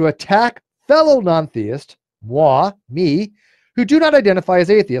 to attack fellow non-theists, me, who do not identify as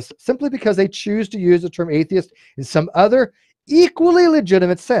atheists simply because they choose to use the term atheist in some other equally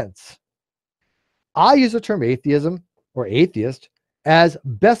legitimate sense. I use the term atheism or atheist as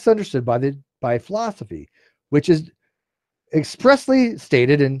best understood by philosophy, which is expressly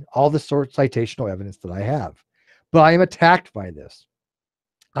stated in all the sort of citational evidence that I have. But I am attacked by this.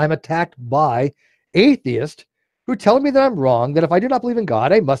 I'm attacked by atheists who tell me that I'm wrong, that if I do not believe in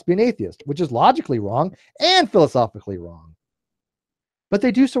God, I must be an atheist, which is logically wrong and philosophically wrong. But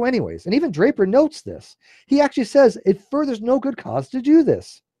they do so anyways. And even Draper notes this. He actually says it furthers no good cause to do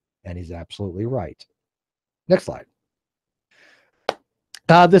this. And he's absolutely right. Next slide.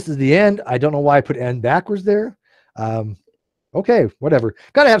 This is the end. I don't know why I put end backwards there. Okay, whatever.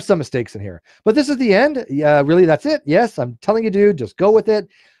 Got to have some mistakes in here. But this is the end. Yeah, really, that's it. Yes, I'm telling you, dude, just go with it.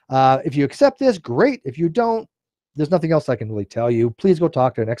 If you accept this, great. If you don't, there's nothing else I can really tell you. Please go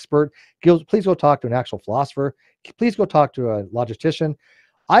talk to an expert. Please go talk to an actual philosopher. Please go talk to a logician.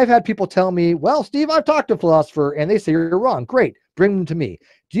 I've had people tell me, well, Steve, I've talked to a philosopher, and they say you're wrong. Great. Bring them to me.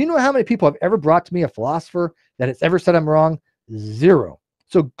 Do you know how many people have ever brought to me a philosopher that has ever said I'm wrong? 0.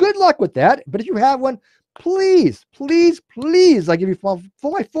 So good luck with that. But if you have one, please, please, please, I give you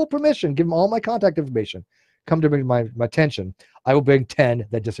my full permission. Give them all my contact information. Come to bring my attention. I will bring 10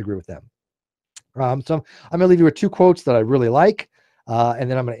 that disagree with them. So I'm going to leave you with 2 quotes that I really like. And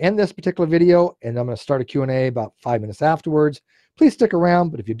then I'm going to end this particular video, and I'm going to start a Q&A about 5 minutes afterwards. Please stick around.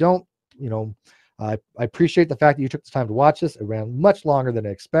 But if you don't, I appreciate the fact that you took the time to watch this. It ran much longer than I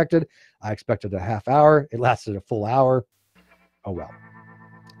expected. I expected a half hour. It lasted a full hour. Oh, well.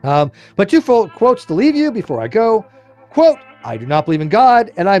 But 2 full quotes to leave you before I go. Quote, I do not believe in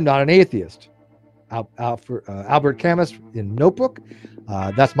God, and I'm not an atheist. Albert Camus in Notebook.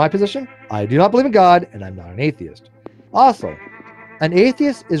 That's my position. I do not believe in God, and I'm not an atheist. Also, an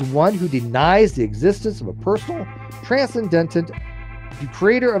atheist is one who denies the existence of a personal, transcendent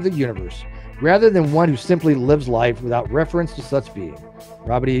creator of the universe, rather than one who simply lives life without reference to such being.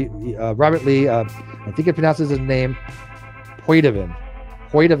 Robert Lee, I think it pronounces his name, Poitevin,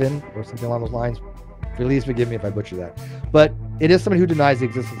 or something along those lines. Please forgive me if I butcher that. But it is somebody who denies the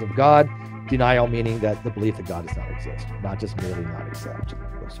existence of God. Denial meaning that the belief that God does not exist, not just merely not accept.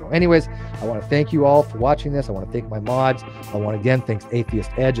 So anyways, I want to thank you all for watching this. I want to thank my mods. I want to again thank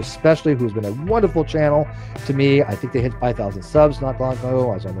Atheist Edge, especially, who's been a wonderful channel to me. I think they hit 5,000 subs not long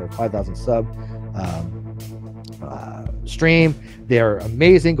ago. I was on their 5,000 sub stream. They're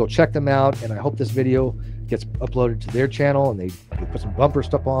amazing. Go check them out. And I hope this video gets uploaded to their channel, and they put some bumper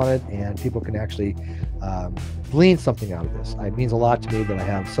stuff on it, and people can actually glean something out of this. It means a lot to me that I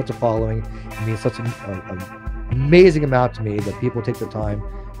have such a following. It means such an amazing amount to me that people take the time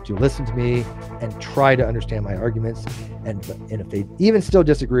to listen to me and try to understand my arguments. And if they even still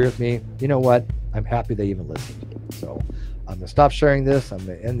disagree with me, you know what? I'm happy they even listened. So I'm going to stop sharing this. I'm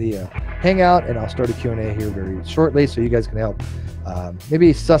going to end the hangout, and I'll start a Q&A here very shortly so you guys can help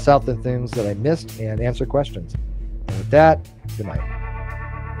maybe suss out the things that I missed and answer questions. And with that, good night.